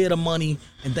take care of the money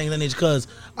and things like that. Because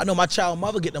I know my child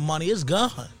mother get the money, it's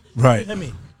gone. Right. You hear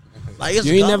me? Like, it's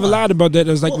You ain't gone. never lied about that.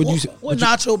 That's like What what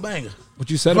Nacho Banger?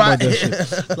 you said about that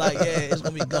shit. Like, yeah, it's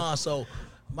gonna be gone. So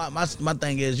my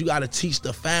thing is, you gotta teach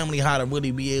the family how to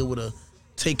really be able to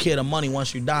take care of the money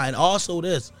once you die. And also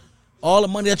this, all the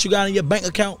money that you got in your bank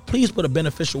account, please put a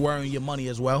beneficial word in your money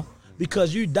as well.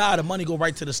 Because you die, the money go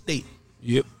right to the state.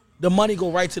 Yep. The money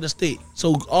go right to the state.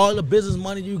 So all the business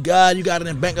money you got it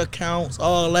in bank accounts,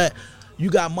 all that. You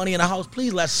got money in the house,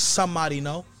 please let somebody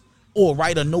know. Or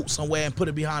write a note somewhere and put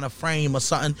it behind a frame or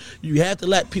something. You have to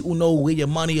let people know where your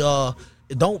money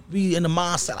Don't be in the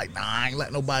mindset like, nah, I ain't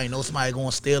let nobody know somebody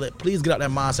gonna steal it. Please get out that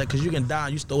mindset, because you can die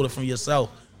and you stole it from yourself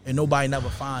and nobody never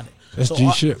find it. That's G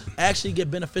shit. Actually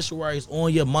get beneficiaries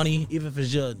on your money, even if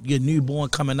it's your newborn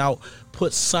coming out.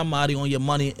 Put somebody on your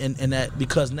money in that,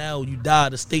 because now you die,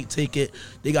 the state take it.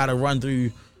 They got to run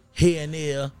through here and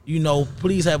there.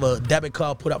 Please have a debit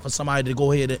card put up for somebody to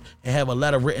go ahead and have a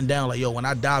letter written down like, yo, when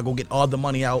I die, go get all the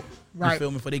money out. Right. You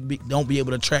feel me? For they don't be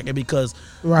able to track it, because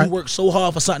Right. you work so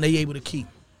hard for something they able to keep.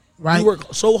 Right. You work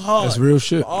so hard. That's real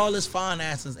shit. For all this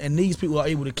finances, and these people are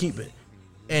able to keep it.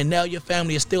 And now your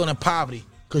family is still in poverty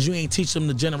because you ain't teach them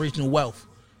the generational wealth.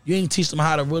 You ain't teach them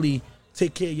how to really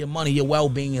take care of your money, your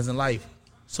well-being in life.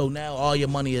 So now all your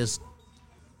money is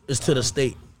to the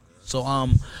state. So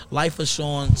life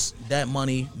insurance, that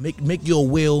money, make your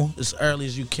will as early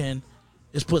as you can.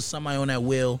 Just put somebody on that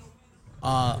will.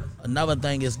 Another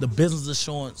thing is the business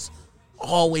insurance.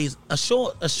 Always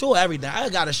assure everything. I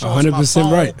got insurance on my 100%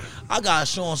 phone. right. I got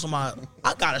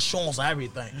insurance on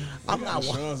everything. I'm not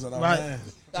Right.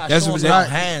 That's what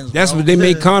hands. That's bro. what they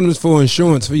make condoms for,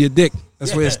 insurance for your dick.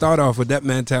 That's where Yeah. it start off with that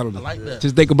mentality. I like that.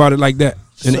 Just think about it like that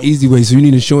in So- an easy way. So you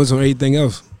need insurance on everything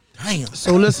else. Damn.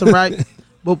 So listen, right?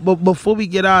 But before we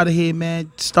get out of here,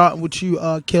 man, starting with you,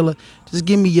 Killer, just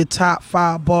give me your top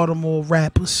 5 Baltimore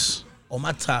rappers. On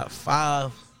my top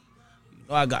 5,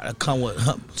 I got to come with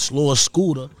Slow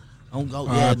Scooter. Don't go,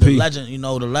 yeah, R.I.P. the legend, the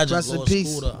legend, Rest in Slow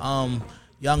peace. Scooter.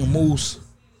 Young Moose,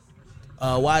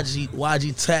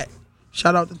 YG Tech,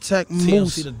 Shout out to Tech TMC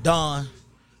Moose, the Don. My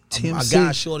TMC,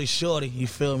 guy Shorty. You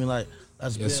feel me? Like,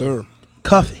 that's Yes, big. sir.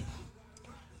 Cuffy.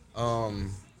 I'm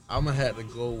gonna have to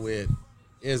go with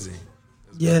Izzy.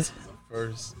 Yes.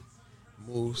 First,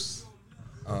 Moose,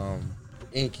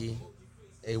 Inky,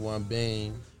 A1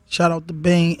 Bean. Shout out to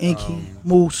Bang, Inky,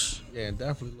 Moose. Yeah, and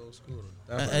definitely Lil Scooter.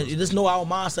 And you just know our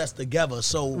mindsets together.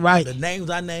 So Right. the names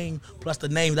I name plus the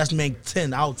names, that's make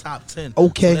 10, our top 10.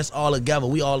 Okay. So that's all together.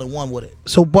 We all in one with it.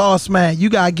 So, boss man, you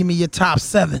gotta give me your top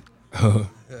 7,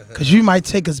 cause you might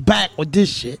take us back with this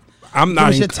shit. I'm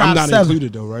not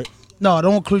included though, right? No,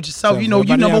 don't include yourself. So you know,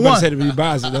 you number one. Said to be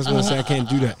biased. That's why I say I can't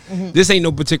do that. This ain't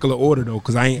no particular order though,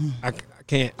 because I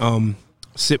can't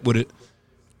sit with it.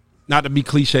 Not to be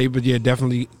cliche, but yeah,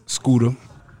 definitely Scooter,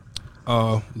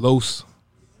 Los,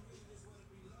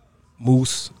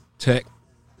 Moose, Tech,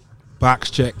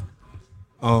 Box Check.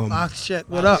 Box Check,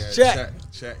 what up? Check.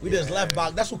 We just left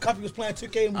Box. That's what Cuffy was playing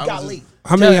 2K and we got late.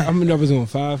 How many numbers on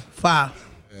 5? 5.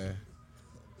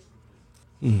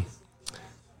 Yeah.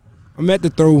 I'm at the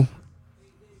throw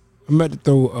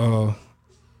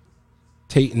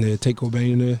Tate in there, Tate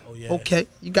Cobain in there. Oh, yeah. Okay,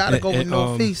 you gotta go with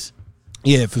Northeast.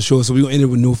 Yeah, for sure. So we gonna end it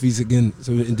with Northeast again.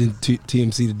 So and then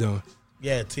TMC the Don.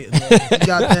 Yeah, you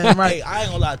got that right. Hey, I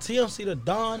ain't gonna lie, TMC the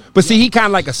Don. But see, he kind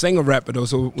of like a singer rapper though.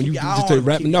 So when you just say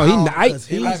rapping, no, I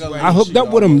hooked up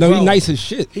with him. No, he nice as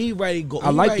shit. He ready to go. I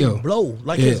like him. Blow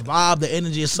like his vibe, the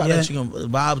energy is something that you can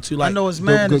vibe to. Like I know his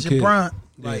manager Bryant.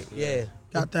 Like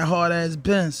got that hard ass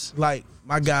Benz. Like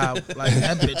my guy, like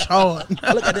that bitch hard.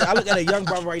 I look at a young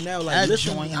brother right now. Like that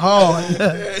listen, joint hard.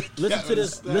 listen to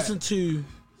this. Listen to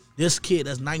this kid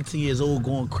that's 19 years old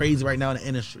going crazy right now in the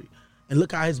industry. And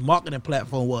look how his marketing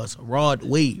platform was, Rod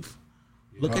Wave.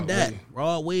 Look at that,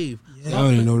 Rod Wave. Yeah. I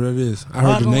don't even know what that is. I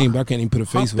heard the name, but I can't even put a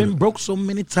face with it. I've been broke so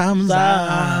many times,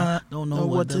 I don't know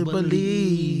what to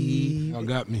believe. Y'all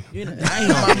got me. You know,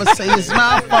 I'ma say it's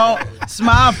my fault. It's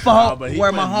my fault.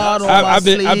 Wear my heart on my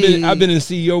sleeve. I've been in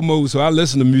CEO mode, so I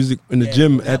listen to music in the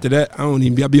gym. After that, I don't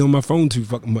even. I be on my phone too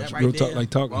fucking much. Real talk, like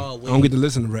talking. I don't get to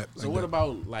listen to rap. So what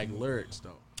about like lyrics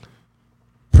though?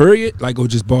 Period, like or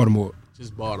just Baltimore.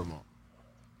 Just Baltimore.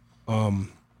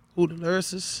 Who the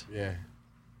lyricist? Yeah.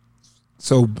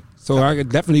 So I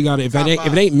definitely got it. If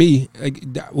it ain't me, like,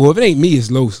 well, if it ain't me,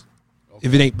 it's Los. Okay.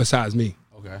 If it ain't besides me.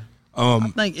 Okay. I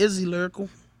think Izzy lyrical.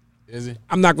 Is he?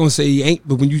 I'm not gonna say he ain't,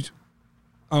 but when you,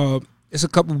 it's a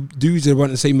couple dudes that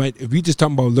want to say, if we just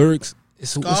talking about lyrics,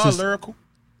 it's Scar lyrical.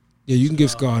 Yeah, you can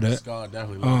give Scar that. Scar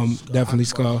definitely. Definitely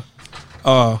Scar.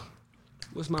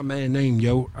 What's my man name,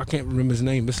 yo? I can't remember his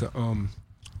name. It's a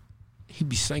he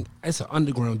be singing. It's an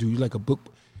underground dude, like a book.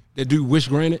 That dude, Wish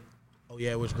Granted. Oh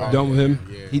yeah, Wish Granted. Done with him.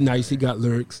 Yeah. He nice. He got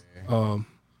lyrics.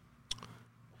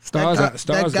 Stars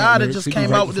that guy that just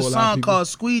came out with a song called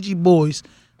Squeegee Boys.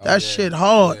 That shit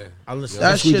hard. Yeah.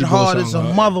 That shit hard as a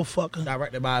motherfucker.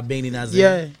 Directed by Beanie Nazir.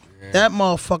 Yeah. That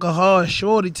motherfucker hard.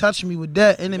 Shorty touched me with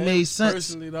that, and it made sense.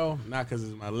 Personally, though, not because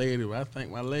it's my lady, but I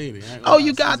think my lady. Oh,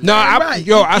 you got no, that right.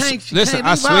 Listen,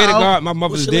 I swear to God, my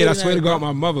mother's dead. I swear to God,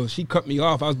 my mother, she cut me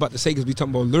off. I was about to say, because we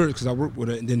talking about lyrics, because I worked with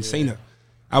her, and then Sana.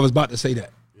 I was about to say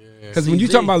that. Because when you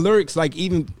talk about lyrics, like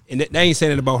even, and they ain't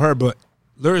saying it about her, but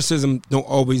lyricism don't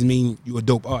always mean you a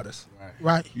dope artist.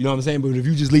 Right. You know what I'm saying? But if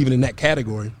you just leave it in that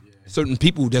category, certain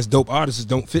people that's dope artists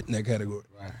don't fit in that category.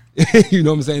 Right. You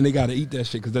know what I'm saying? They got to eat that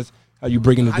shit because that's how you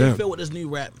breaking it down. How you feel with this new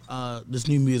rap, this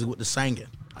new music with the singing?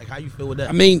 Like, how you feel with that?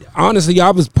 I mean, honestly,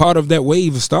 I was part of that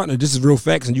wave of starting it. This is real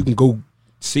facts, and you can go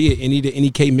see it in either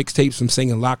NEK mixtapes from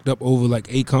singing Locked Up over like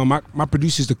Akon. My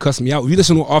producers to cuss me out. If you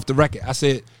listen to Off the Record, I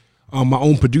said my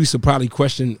own producer probably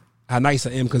questioned how nice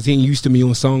I am because he ain't used to me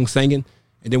on songs singing.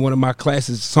 And then one of my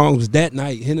classes songs was That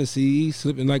Night, Hennessy,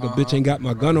 slipping like a bitch ain't got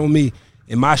my gun on me.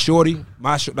 And my shorty,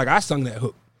 like I sung that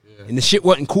hook. Yeah. And the shit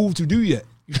wasn't cool to do yet.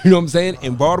 You know what I'm saying?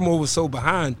 And Baltimore was so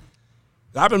behind.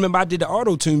 I remember I did the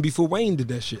auto-tune before Wayne did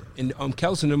that shit. And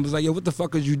Kelson was like, yo, what the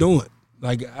fuck is you doing?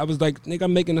 Like, I was like, nigga,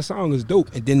 I'm making a song. It's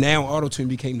dope. And then now auto-tune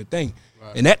became the thing.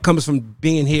 Right. And that comes from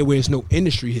being here where there's no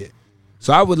industry here.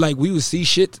 So I would like, we would see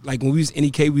shit. Like when we was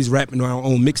NEK, we was rapping on our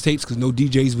own mixtapes because no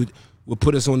DJs would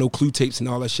put us on no Clue tapes and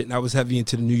all that shit. And I was heavy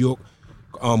into the New York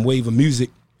wave of music,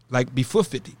 like before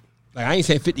 50. Like I ain't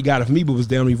saying 50 got it for me, but was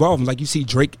down revolving. Like you see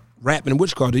Drake rapping and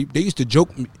which called they used to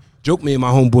joke me and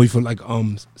my homeboy for like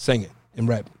singing and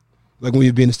rapping. Like when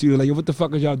we'd be in the studio, like, yo, what the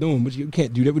fuck is y'all doing? But you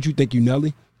can't do that. What you think, you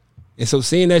Nelly? And so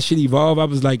seeing that shit evolve, I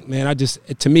was like, man,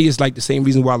 to me, it's like the same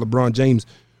reason why LeBron James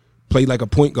played like a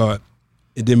point guard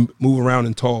and then move around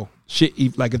and tall.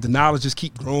 Shit, like if the knowledge just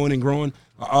keep growing and growing,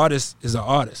 an artist is an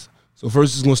artist. So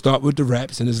first it's gonna start with the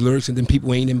raps and his lyrics, and then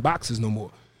people ain't in boxes no more.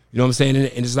 You know what I'm saying?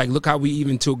 And it's like, look how we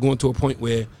even going to a point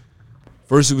where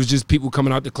first it was just people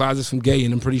coming out the closets from gay,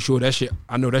 and I'm pretty sure that shit,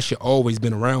 I know that shit always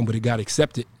been around, but it got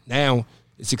accepted. Now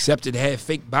it's accepted to have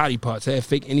fake body parts, have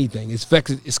fake anything.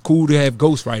 It's cool to have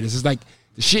ghostwriters. It's like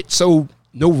the shit so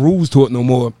no rules to it no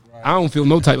more. Right. I don't feel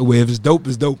no type of way. If it's dope,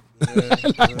 it's dope. Yeah,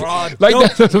 like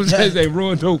that's what I'm saying. Say raw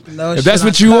and dope. No, if that's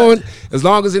what you want, as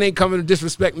long as it ain't coming to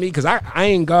disrespect me, because I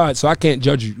ain't God, so I can't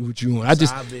judge you what you want.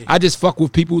 I just fuck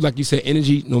with people, like you said,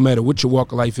 energy, no matter what your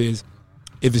walk of life is,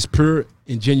 if it's pure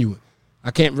and genuine. I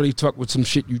can't really talk with some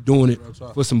shit you doing it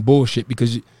for some bullshit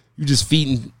because you just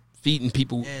feeding feeding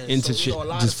people And into so, shit you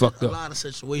know, just fucked a up. lot of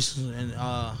situations and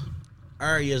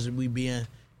areas we be in,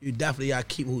 you definitely gotta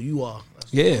keep who you are.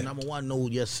 Yeah. Number one, know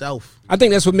yourself. I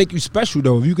think that's what make you special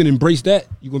though. If you can embrace that,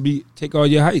 you're gonna take all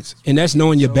your heights. And that's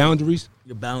knowing your boundaries,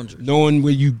 Your boundaries. knowing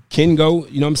where you can go.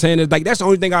 You know what I'm saying? It's like that's the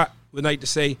only thing I would like to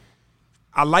say.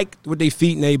 I like what they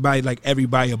feeding everybody, like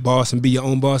everybody a boss and be your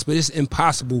own boss, but it's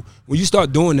impossible. When you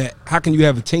start doing that, how can you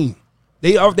have a team?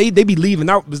 They be leaving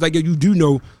out. It's like you do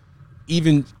know,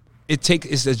 even it's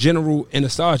a general and a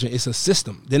sergeant. It's a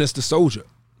system. Then it's the soldier.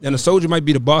 And the soldier might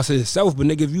be the boss of himself, but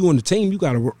nigga, if you on the team, you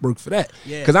gotta work for that.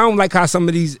 Yeah. Because I don't like how some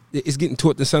of these it's getting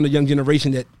taught to some of the young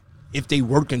generation that if they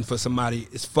working for somebody,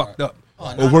 it's fucked up.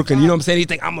 Or working, you know what I'm saying? They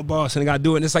think I'm a boss and I gotta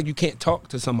do it. And it's like you can't talk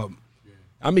to some of them.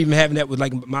 I'm even having that with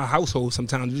like my household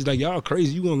sometimes. It's like, y'all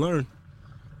crazy, you gonna learn.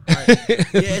 Right. Yeah,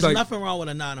 it's like, nothing wrong with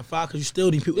a 9 to 5 because you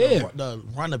still need people to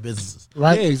run the businesses.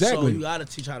 Right. Yeah, exactly. So you got to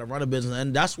teach how to run a business,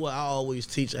 and that's what I always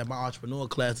teach at my entrepreneur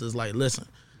classes. Like, listen,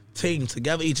 team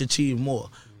together, each achieve more.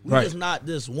 We Right. just not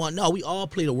this one. No, we all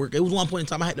play the work. It was one point in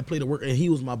time I had to play the work, and he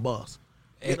was my boss.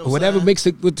 You know what Whatever I'm saying? makes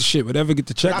it with the shit, whatever get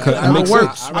the check cut, Whatever it makes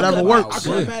works. sense. Whatever works. I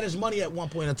couldn't manage money at one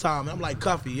point in time, and I'm like,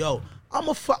 Cuffy, yo, I'm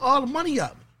gonna fuck all the money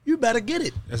up. You better get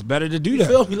it. That's better to do You that.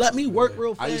 feel me? Let me work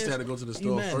real fast. I used to have to go to the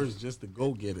store man. first just to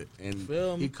go get it, and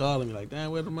Feel me? he calling me like,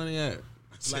 "Damn, where the money at?"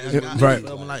 Like, Right.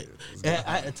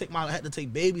 I had to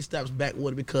take baby steps back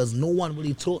with it because no one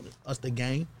really taught us the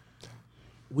game.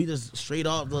 We just straight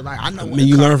off like I know. I mean,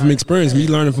 you learn from experience. Me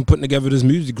learning from putting together this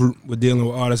music group with dealing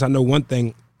with artists. I know one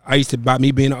thing. I used to, by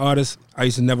me being an artist, I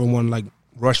used to never want to like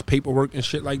rush paperwork and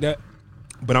shit like that.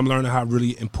 But I'm learning how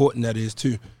really important that is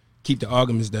too. Keep the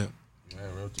arguments down.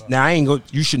 Now I ain't go.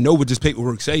 You should know what this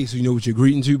paperwork says, so you know what you're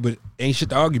agreeing to. But ain't shit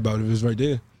to argue about if it's right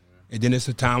there. And then it's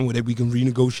a time where we can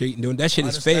renegotiate and do that shit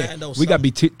is fair. Though, We gotta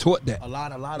be taught that. a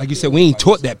lot Like of you said, people we ain't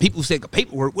taught that. People say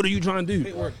paperwork. What are you trying to do?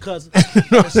 paperwork because at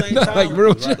the same time, Like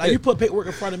real shit. like you put paperwork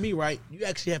in front of me, right? You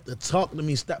actually have to talk to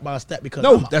me step by step because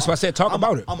No, that's why I said talk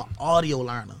about it. I'm an audio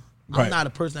learner. I'm Right. not a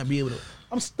person that be able to.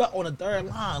 I'm stuck on the third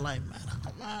line, like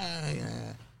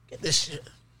man, get this shit.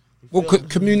 Well,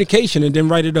 communication and then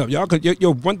write it up. Y'all could,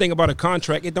 yo, one thing about a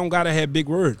contract, it don't gotta have big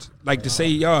words. Like to say,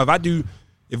 yo,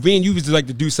 if me and you was to like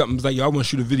to do something, it's like, yo, I want to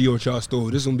shoot a video at y'all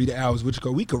store. This is gonna be the hours. Which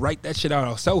go, we could write that shit out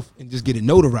ourselves and just get it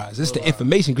notarized. It's the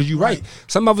information because you right.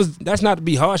 Some of us, that's not to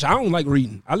be harsh. I don't like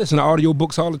reading. I listen to audio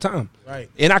books all the time. Right.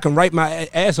 And I can write my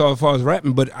ass off as far as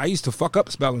rapping, but I used to fuck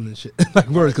up spelling and shit like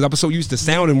words because I was so used to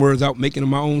sounding words out, making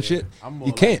them my own shit.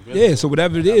 You can't. Yeah. So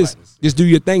whatever it is, just do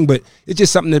your thing. But it's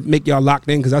just something that make y'all locked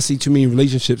in because I see too many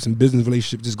relationships and business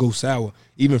relationships just go sour.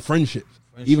 Even friendships,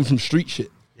 even from street shit.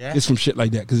 Yeah. Just from shit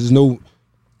like that because there's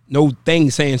no thing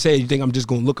saying you think I'm just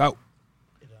gonna look out,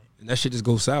 and that shit just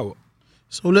goes sour.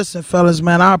 So listen, fellas,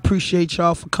 man, I appreciate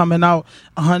y'all for coming out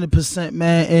 100%,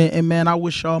 man. And man, I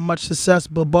wish y'all much success.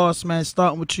 But boss, man,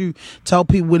 starting with you, tell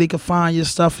people where they can find your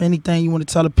stuff. Anything you want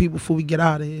to tell the people before we get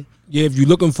out of here. Yeah, if you're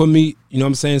looking for me, you know what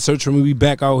I'm saying, search for me. We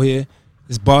back out here.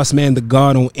 It's Boss Man the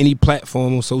God on any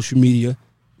platform on social media.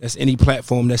 That's any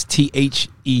platform. That's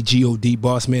THEGOD,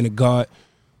 Boss Man the God.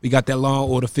 We got that Law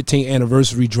and Order 15th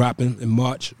anniversary dropping in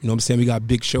March. You know what I'm saying? We got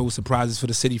big shows, surprises for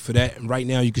the city for that. And right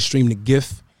now you can stream The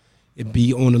Gift. It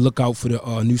be on the lookout for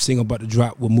the new single about to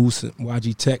drop with Moose and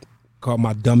YG Tech called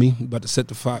My Dummy. We about to set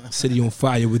the city on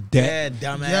fire with that. Yeah,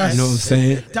 dumbass. You know what I'm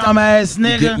saying? Dumbass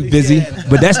nigga. Getting busy.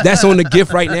 But that's on The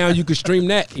Gift right now. You can stream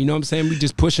that. You know what I'm saying? We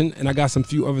just pushing. And I got some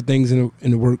few other things in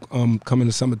the work coming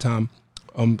the summertime.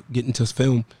 Getting to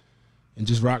film and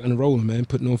just rocking and rolling, man.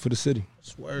 Putting on for the city.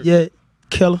 Swear. Yeah,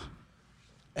 killer.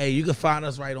 Hey, you can find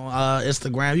us right on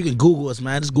Instagram. You can Google us,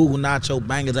 man. Just Google Nacho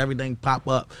Bangers. Everything pop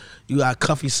up. You got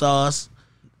Cuffy Sauce,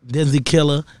 Denzy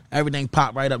Killer. Everything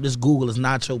pop right up. Just Google us,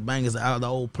 Nacho Bangers, out of the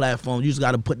old platform. You just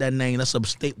got to put that name. That's a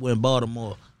staple in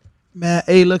Baltimore. Man,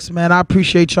 hey, looks, man, I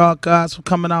appreciate y'all guys for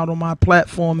coming out on my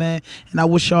platform, man. And I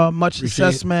wish y'all much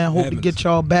success, man. Hope to get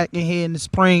y'all back in here in the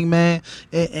spring, man.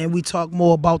 And we talk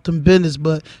more about them business.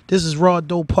 But this is Raw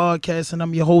Dope Podcast, and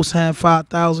I'm your host, Han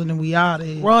 5000, and we out of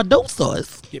here. Raw Dope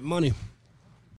Sauce. Get money.